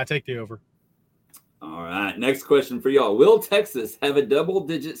 Yeah, I take the over. All right. Next question for y'all. Will Texas have a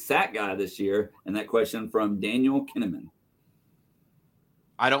double-digit sack guy this year? And that question from Daniel Kinneman.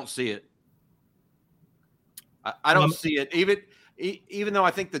 I don't see it. I don't see it. Even though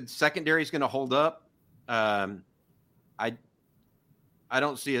I think the secondary is going to hold up, I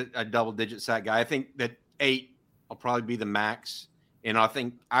don't see a double-digit sack guy. I think that 8 will probably be the max. And I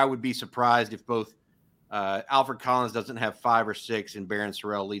think I would be surprised if both Alfred Collins doesn't have 5 or 6 and Barron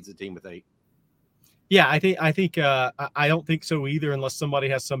Sorrell leads the team with 8. Yeah, I think I don't think so either, unless somebody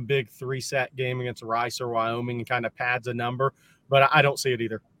has some big 3-sack game against Rice or Wyoming and kind of pads a number. But I don't see it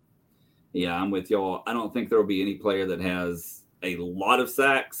either. Yeah, I'm with y'all. I don't think there will be any player that has a lot of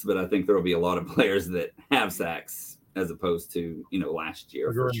sacks, but I think there will be a lot of players that have sacks as opposed to, last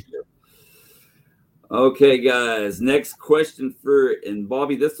year. For sure. Okay, guys, next question and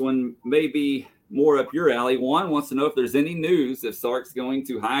Bobby, this one may be more up your alley. Juan wants to know if there's any news if Sark's going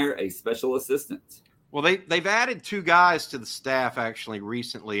to hire a special assistant. Well, they've added 2 guys to the staff actually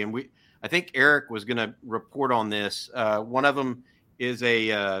recently, and I think Eric was going to report on this. One of them is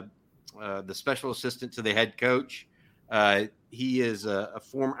the special assistant to the head coach. He is a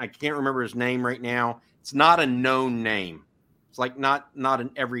former. I can't remember his name right now. It's not a known name. It's like not in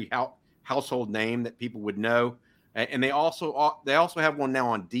every household name that people would know. And they also have one now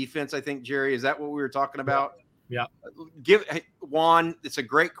on defense, I think, Jerry. Is that what we were talking about? Yeah. Hey, Juan, it's a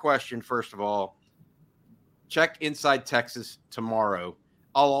great question, first of all. Check Inside Texas tomorrow.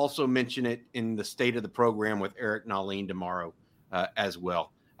 I'll also mention it in the state of the program with Eric Nahlin tomorrow as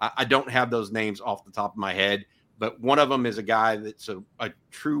well. I don't have those names off the top of my head, but one of them is a guy that's a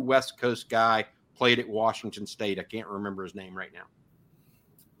true West Coast guy, played at Washington State. I can't remember his name right now.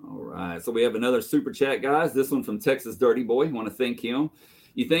 All right. So we have another super chat, guys. This one from Texas Dirty Boy. I want to thank him.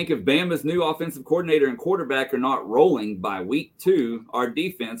 You think if Bama's new offensive coordinator and quarterback are not rolling by week 2, our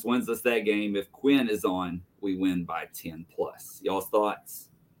defense wins us that game. If Quinn is on, we win by 10+. Y'all's thoughts?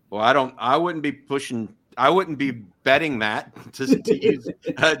 Well, I wouldn't be betting that to use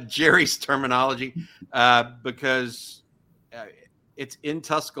Jerry's terminology because it's in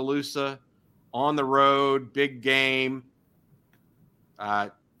Tuscaloosa, on the road, big game. I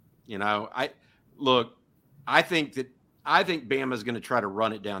think Bama's going to try to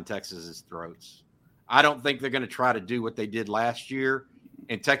run it down Texas's throats. I don't think they're going to try to do what they did last year,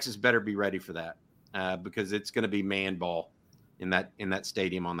 and Texas better be ready for that because it's going to be man ball in that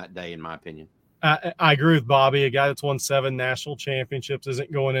stadium on that day, in my opinion. I agree with Bobby. A guy that's won 7 national championships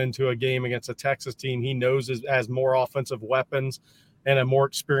isn't going into a game against a Texas team he knows has more offensive weapons and a more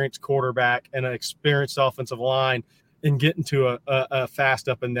experienced quarterback and an experienced offensive line and get into a fast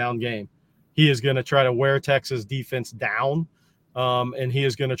up and down game. He is going to try to wear Texas defense down, and he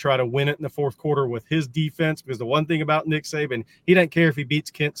is going to try to win it in the fourth quarter with his defense because the one thing about Nick Saban, he doesn't care if he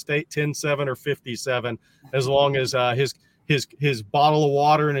beats Kent State 10-7 or 57 as long as his bottle of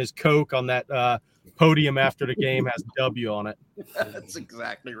water and his Coke on that podium after the game has W on it. That's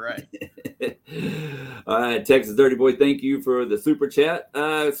exactly right. All right, Texas Dirty Boy, thank you for the super chat.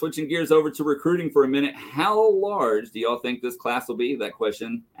 Switching gears over to recruiting for a minute. How large do y'all think this class will be? That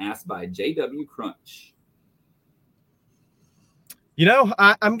question asked by JW Crunch.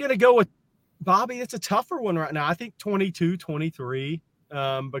 I'm going to go with Bobby. It's a tougher one right now. I think 22, 23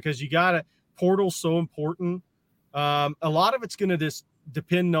 because you got to – portal's so important. A lot of it's going to just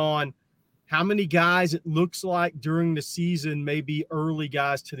depend on how many guys it looks like during the season may be early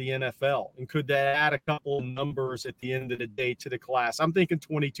guys to the NFL. And could they add a couple of numbers at the end of the day to the class? I'm thinking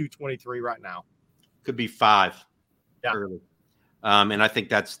 22, 23 right now. Could be 5 early. And I think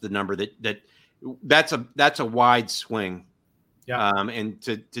that's the number that's a wide swing. Yeah. And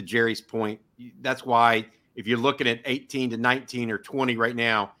to Jerry's point, that's why if you're looking at 18 to 19 or 20 right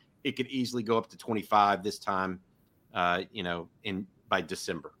now, it could easily go up to 25 this time, by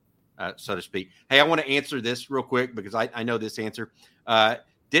December. So to speak. Hey, I want to answer this real quick because I know this answer.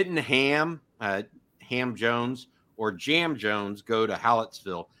 Didn't Ham Jones or Jam Jones go to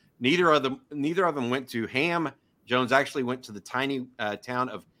Hallettsville? Neither of them went to Ham. Jones actually went to the tiny town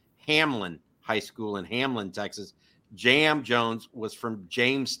of Hamlin High School in Hamlin, Texas. Jam Jones was from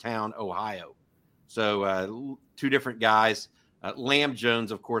Jamestown, Ohio. So 2 different guys. Lamb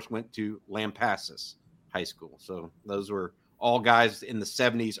Jones, of course, went to Lampasas High School. So those were all guys in the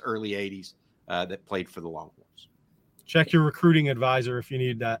 70s, early 80s that played for the Longhorns. Check your recruiting advisor if you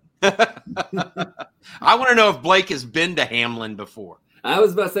need that. I want to know if Blake has been to Hamlin before. I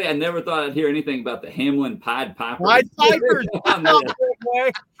was about to say, I never thought I'd hear anything about the Hamlin Pied Pipers. Pied Pipers.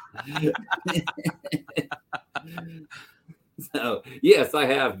 So, yes, I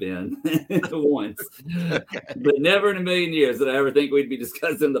have been once, but never in a million years did I ever think we'd be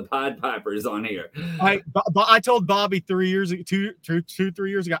discussing the Pied Pipers on here. I told Bobby 3 years ago,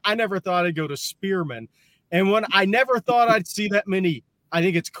 3 years ago, I never thought I'd go to Spearman. And when I never thought I'd see that many, I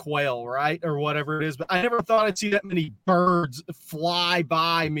think it's quail, right? Or whatever it is. But I never thought I'd see that many birds fly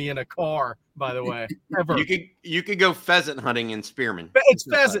by me in a car, by the way. Ever. You could go pheasant hunting in Spearman. It's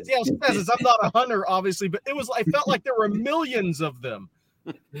pheasants. Yeah, it's pheasants. I'm not a hunter, obviously, but I felt like there were millions of them.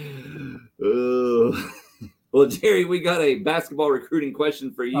 Well, Jerry, we got a basketball recruiting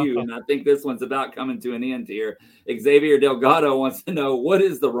question for you, and I think this one's about coming to an end here. Xavier Delgado wants to know, what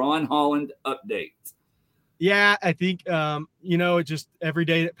is the Ron Holland update? Yeah, I think, it just every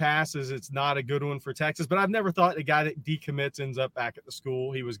day that passes, it's not a good one for Texas. But I've never thought a guy that decommits ends up back at the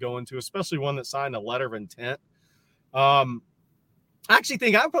school he was going to, especially one that signed a letter of intent. I actually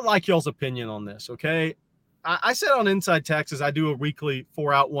think I would like y'all's opinion on this, okay? I said on Inside Texas, I do a weekly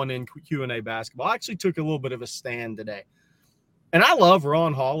 4-out, 1-in Q&A basketball. I actually took a little bit of a stand today. And I love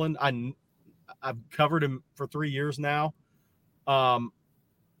Ron Holland. I've covered him for 3 years now. What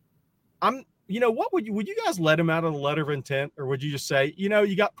would you guys let him out of the letter of intent, or would you just say,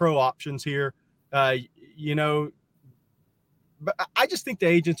 you got pro options here, but I just think the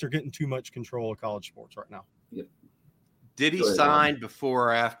agents are getting too much control of college sports right now. Yep. Did he sign before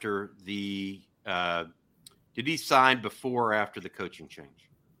or after the coaching change?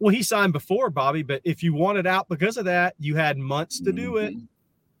 Well, he signed before, Bobby, but if you wanted out because of that, you had months to do it.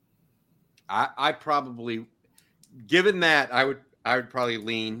 I probably, given that, I would probably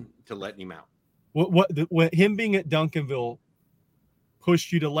lean to letting him out. What him being at Duncanville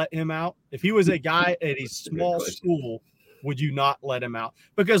pushed you to let him out? If he was a guy at a small school, would you not let him out?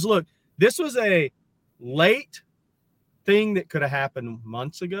 Because look, this was a late thing that could have happened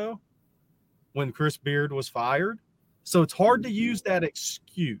months ago when Chris Beard was fired. So it's hard to use that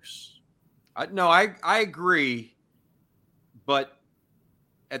excuse. No, I agree. But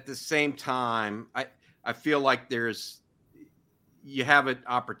at the same time, I feel like you have an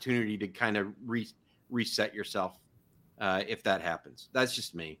opportunity to kind of reset yourself if that happens. That's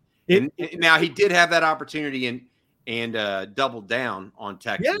just me. Now, he did have that opportunity and doubled down on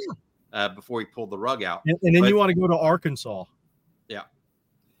Texas before he pulled the rug out. And then you want to go to Arkansas. Yeah.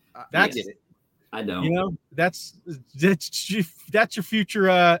 That's it. I don't. You know, that's your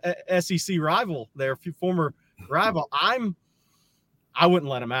future SEC rival there, former rival. I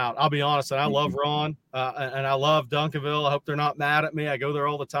wouldn't let him out. I'll be honest. And I love Ron and I love Duncanville. I hope they're not mad at me. I go there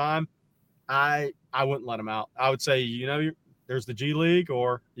all the time. I wouldn't let him out. I would say, there's the G League,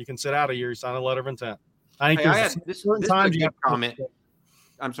 or you can sit out a year. You sign a letter of intent. I think this is a good comment.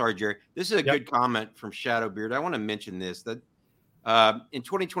 I'm sorry, Jerry. This is a good comment from Shadow Beard. I want to mention this, that in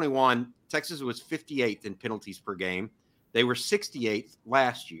 2021, Texas was 58th in penalties per game. They were 68th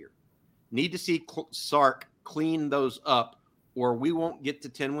last year. Need to see Sark clean those up, or we won't get to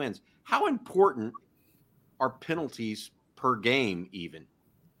 10 wins. How important are penalties per game even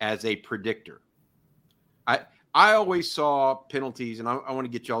as a predictor? I always saw penalties, and I want to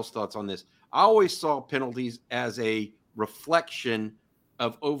get y'all's thoughts on this. I always saw penalties as a reflection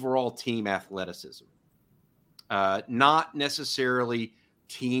of overall team athleticism, not necessarily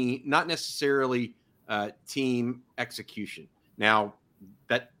team execution. Now,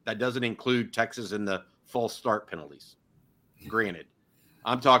 that doesn't include Texas in the false start penalties. Granted,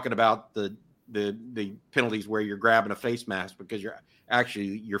 I'm talking about the penalties where you're grabbing a face mask because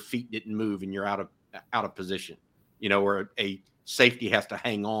your feet didn't move and you're out of position, where a safety has to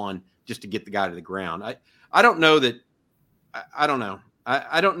hang on just to get the guy to the ground. I don't know that. I don't know.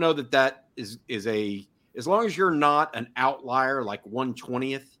 I don't know that is as long as you're not an outlier like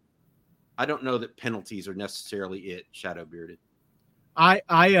 1/20th, I don't know that penalties are necessarily it. Shadow Bearded. I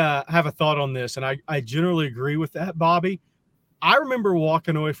have a thought on this, and I generally agree with that, Bobby. I remember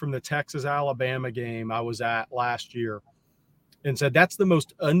walking away from the Texas-Alabama game I was at last year and said, that's the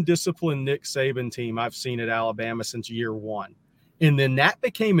most undisciplined Nick Saban team I've seen at Alabama since year one. And then that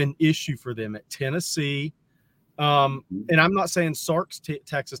became an issue for them at Tennessee. And I'm not saying Sark's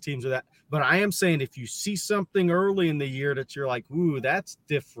Texas teams are that, but I am saying if you see something early in the year that you're like, ooh, that's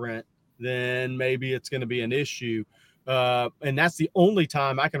different, then maybe it's going to be an issue. And that's the only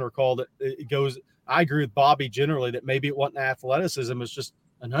time I can recall that it goes. I agree with Bobby generally that maybe it wasn't athleticism. It's just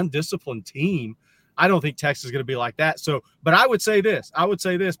an undisciplined team. I don't think Texas is going to be like that. So, but I would say this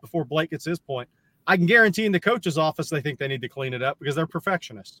before Blake gets his point. I can guarantee in the coach's office, they think they need to clean it up because they're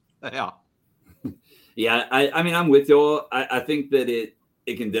perfectionists. Yeah. Yeah. I mean, I'm with y'all. I think that it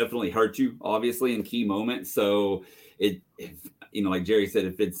can definitely hurt you, obviously, in key moments. So like Jerry said,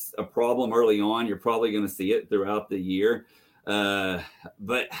 if it's a problem early on, you're probably going to see it throughout the year.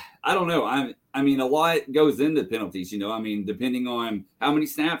 But I don't know. I mean, a lot goes into penalties, depending on how many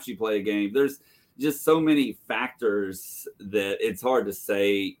snaps you play a game. There's just so many factors that it's hard to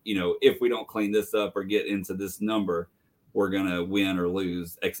say, if we don't clean this up or get into this number, we're going to win or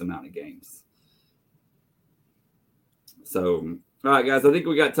lose X amount of games. So, all right, guys, I think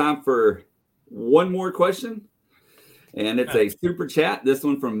we got time for one more question. And it's a super chat. This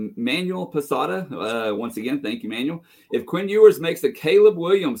one from Manuel Posada. Once again, thank you, Manuel. If Quinn Ewers makes a Caleb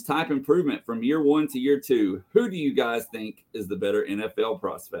Williams type improvement from year 1 to year 2, who do you guys think is the better NFL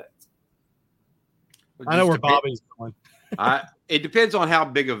prospect? I know where Bobby's going. It depends on how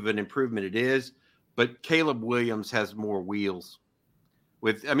big of an improvement it is, but Caleb Williams has more wheels.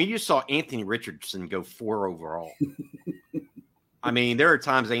 You saw Anthony Richardson go 4 overall. There are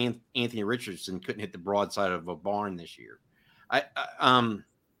times Anthony Richardson couldn't hit the broadside of a barn this year. I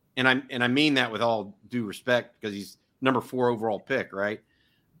mean that with all due respect because he's number 4 overall pick, right?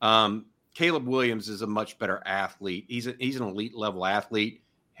 Caleb Williams is a much better athlete. He's an elite level athlete,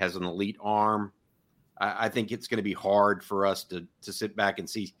 has an elite arm. I think it's going to be hard for us to sit back and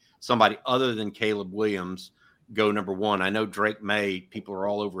see somebody other than Caleb Williams go number 1. I know Drake May, people are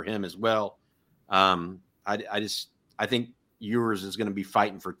all over him as well. I think Ewers is going to be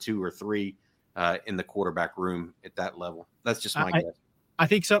fighting for 2 or 3 in the quarterback room at that level. That's just my guess. I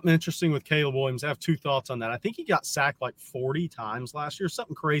think something interesting with Caleb Williams, I have two thoughts on that. I think he got sacked like 40 times last year,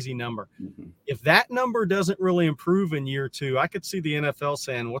 something crazy number. Mm-hmm. If that number doesn't really improve in year 2, I could see the NFL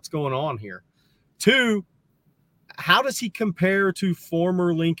saying, what's going on here? 2, how does he compare to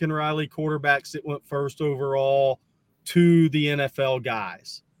former Lincoln Riley quarterbacks that went first overall to the NFL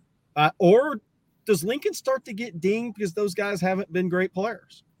guys? Or does Lincoln start to get dinged because those guys haven't been great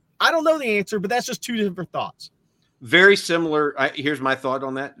players? I don't know the answer, but that's just two different thoughts. Very similar. Here's my thought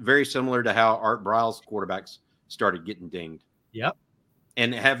on that. Very similar to how Art Briles quarterbacks started getting dinged. Yep.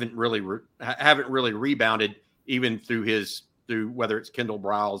 And haven't really rebounded even through whether it's Kendall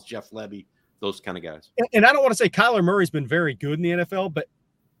Briles, Jeff Lebby, those kind of guys. And I don't want to say Kyler Murray's been very good in the NFL, but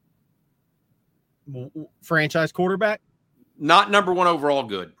franchise quarterback, not number 1 overall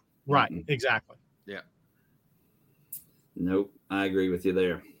good. Right. Mm-hmm. Exactly. Yeah. Nope. I agree with you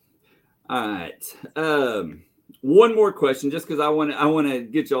there. All right. One more question, just because I want to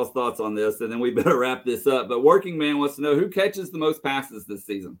get y'all's thoughts on this, and then we better wrap this up. But Working Man wants to know who catches the most passes this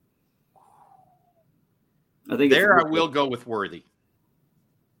season. I think I will go with Worthy.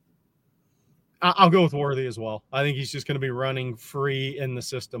 I'll go with Worthy as well. I think he's just going to be running free in the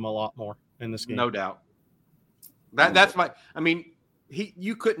system a lot more in this game. No doubt. That's my. I mean,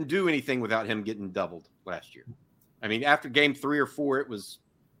 you couldn't do anything without him getting doubled last year. I mean, after game 3 or 4, it was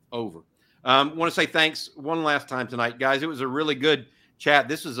over. Want to say thanks one last time tonight, guys. It was a really good chat.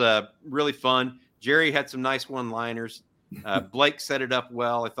 This was really fun. Jerry had some nice one-liners. Blake set it up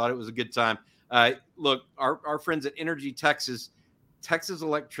well. I thought it was a good time. Look, our friends at Energy Texas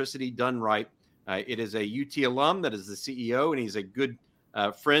Electricity done right. It is a UT alum that is the CEO, and he's a good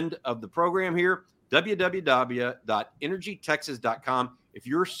friend of the program here. www.energytexas.com. If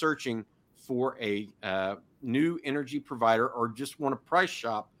you're searching for a new energy provider or just want to price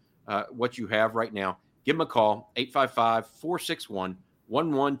shop what you have right now, give them a call,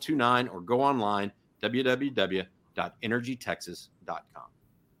 855-461-1129, or go online, www.energytexas.com.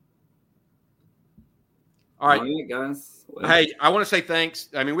 All right, guys. Well, hey, I want to say thanks.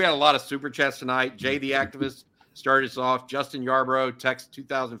 I mean, we had a lot of super chats tonight. Jay the Activist started us off. Justin Yarbrough, Texas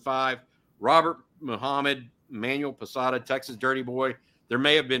 2005. Robert Muhammad, Manuel Posada, Texas Dirty Boy. There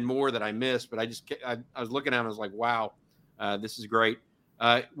may have been more that I missed, but I was looking at them. I was like, wow, this is great.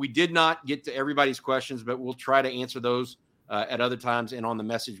 We did not get to everybody's questions, but we'll try to answer those at other times and on the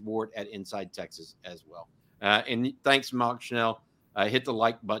message board at Inside Texas as well. And thanks, Mark Schnell. Hit the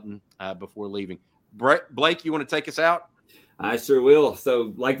like button before leaving. Blake, you want to take us out? I sure will.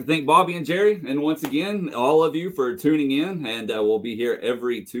 So like to thank Bobby and Jerry, and once again, all of you for tuning in. And we'll be here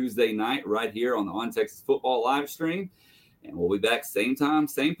every Tuesday night right here on the On Texas Football live stream. And we'll be back same time,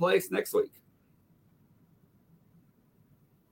 same place next week.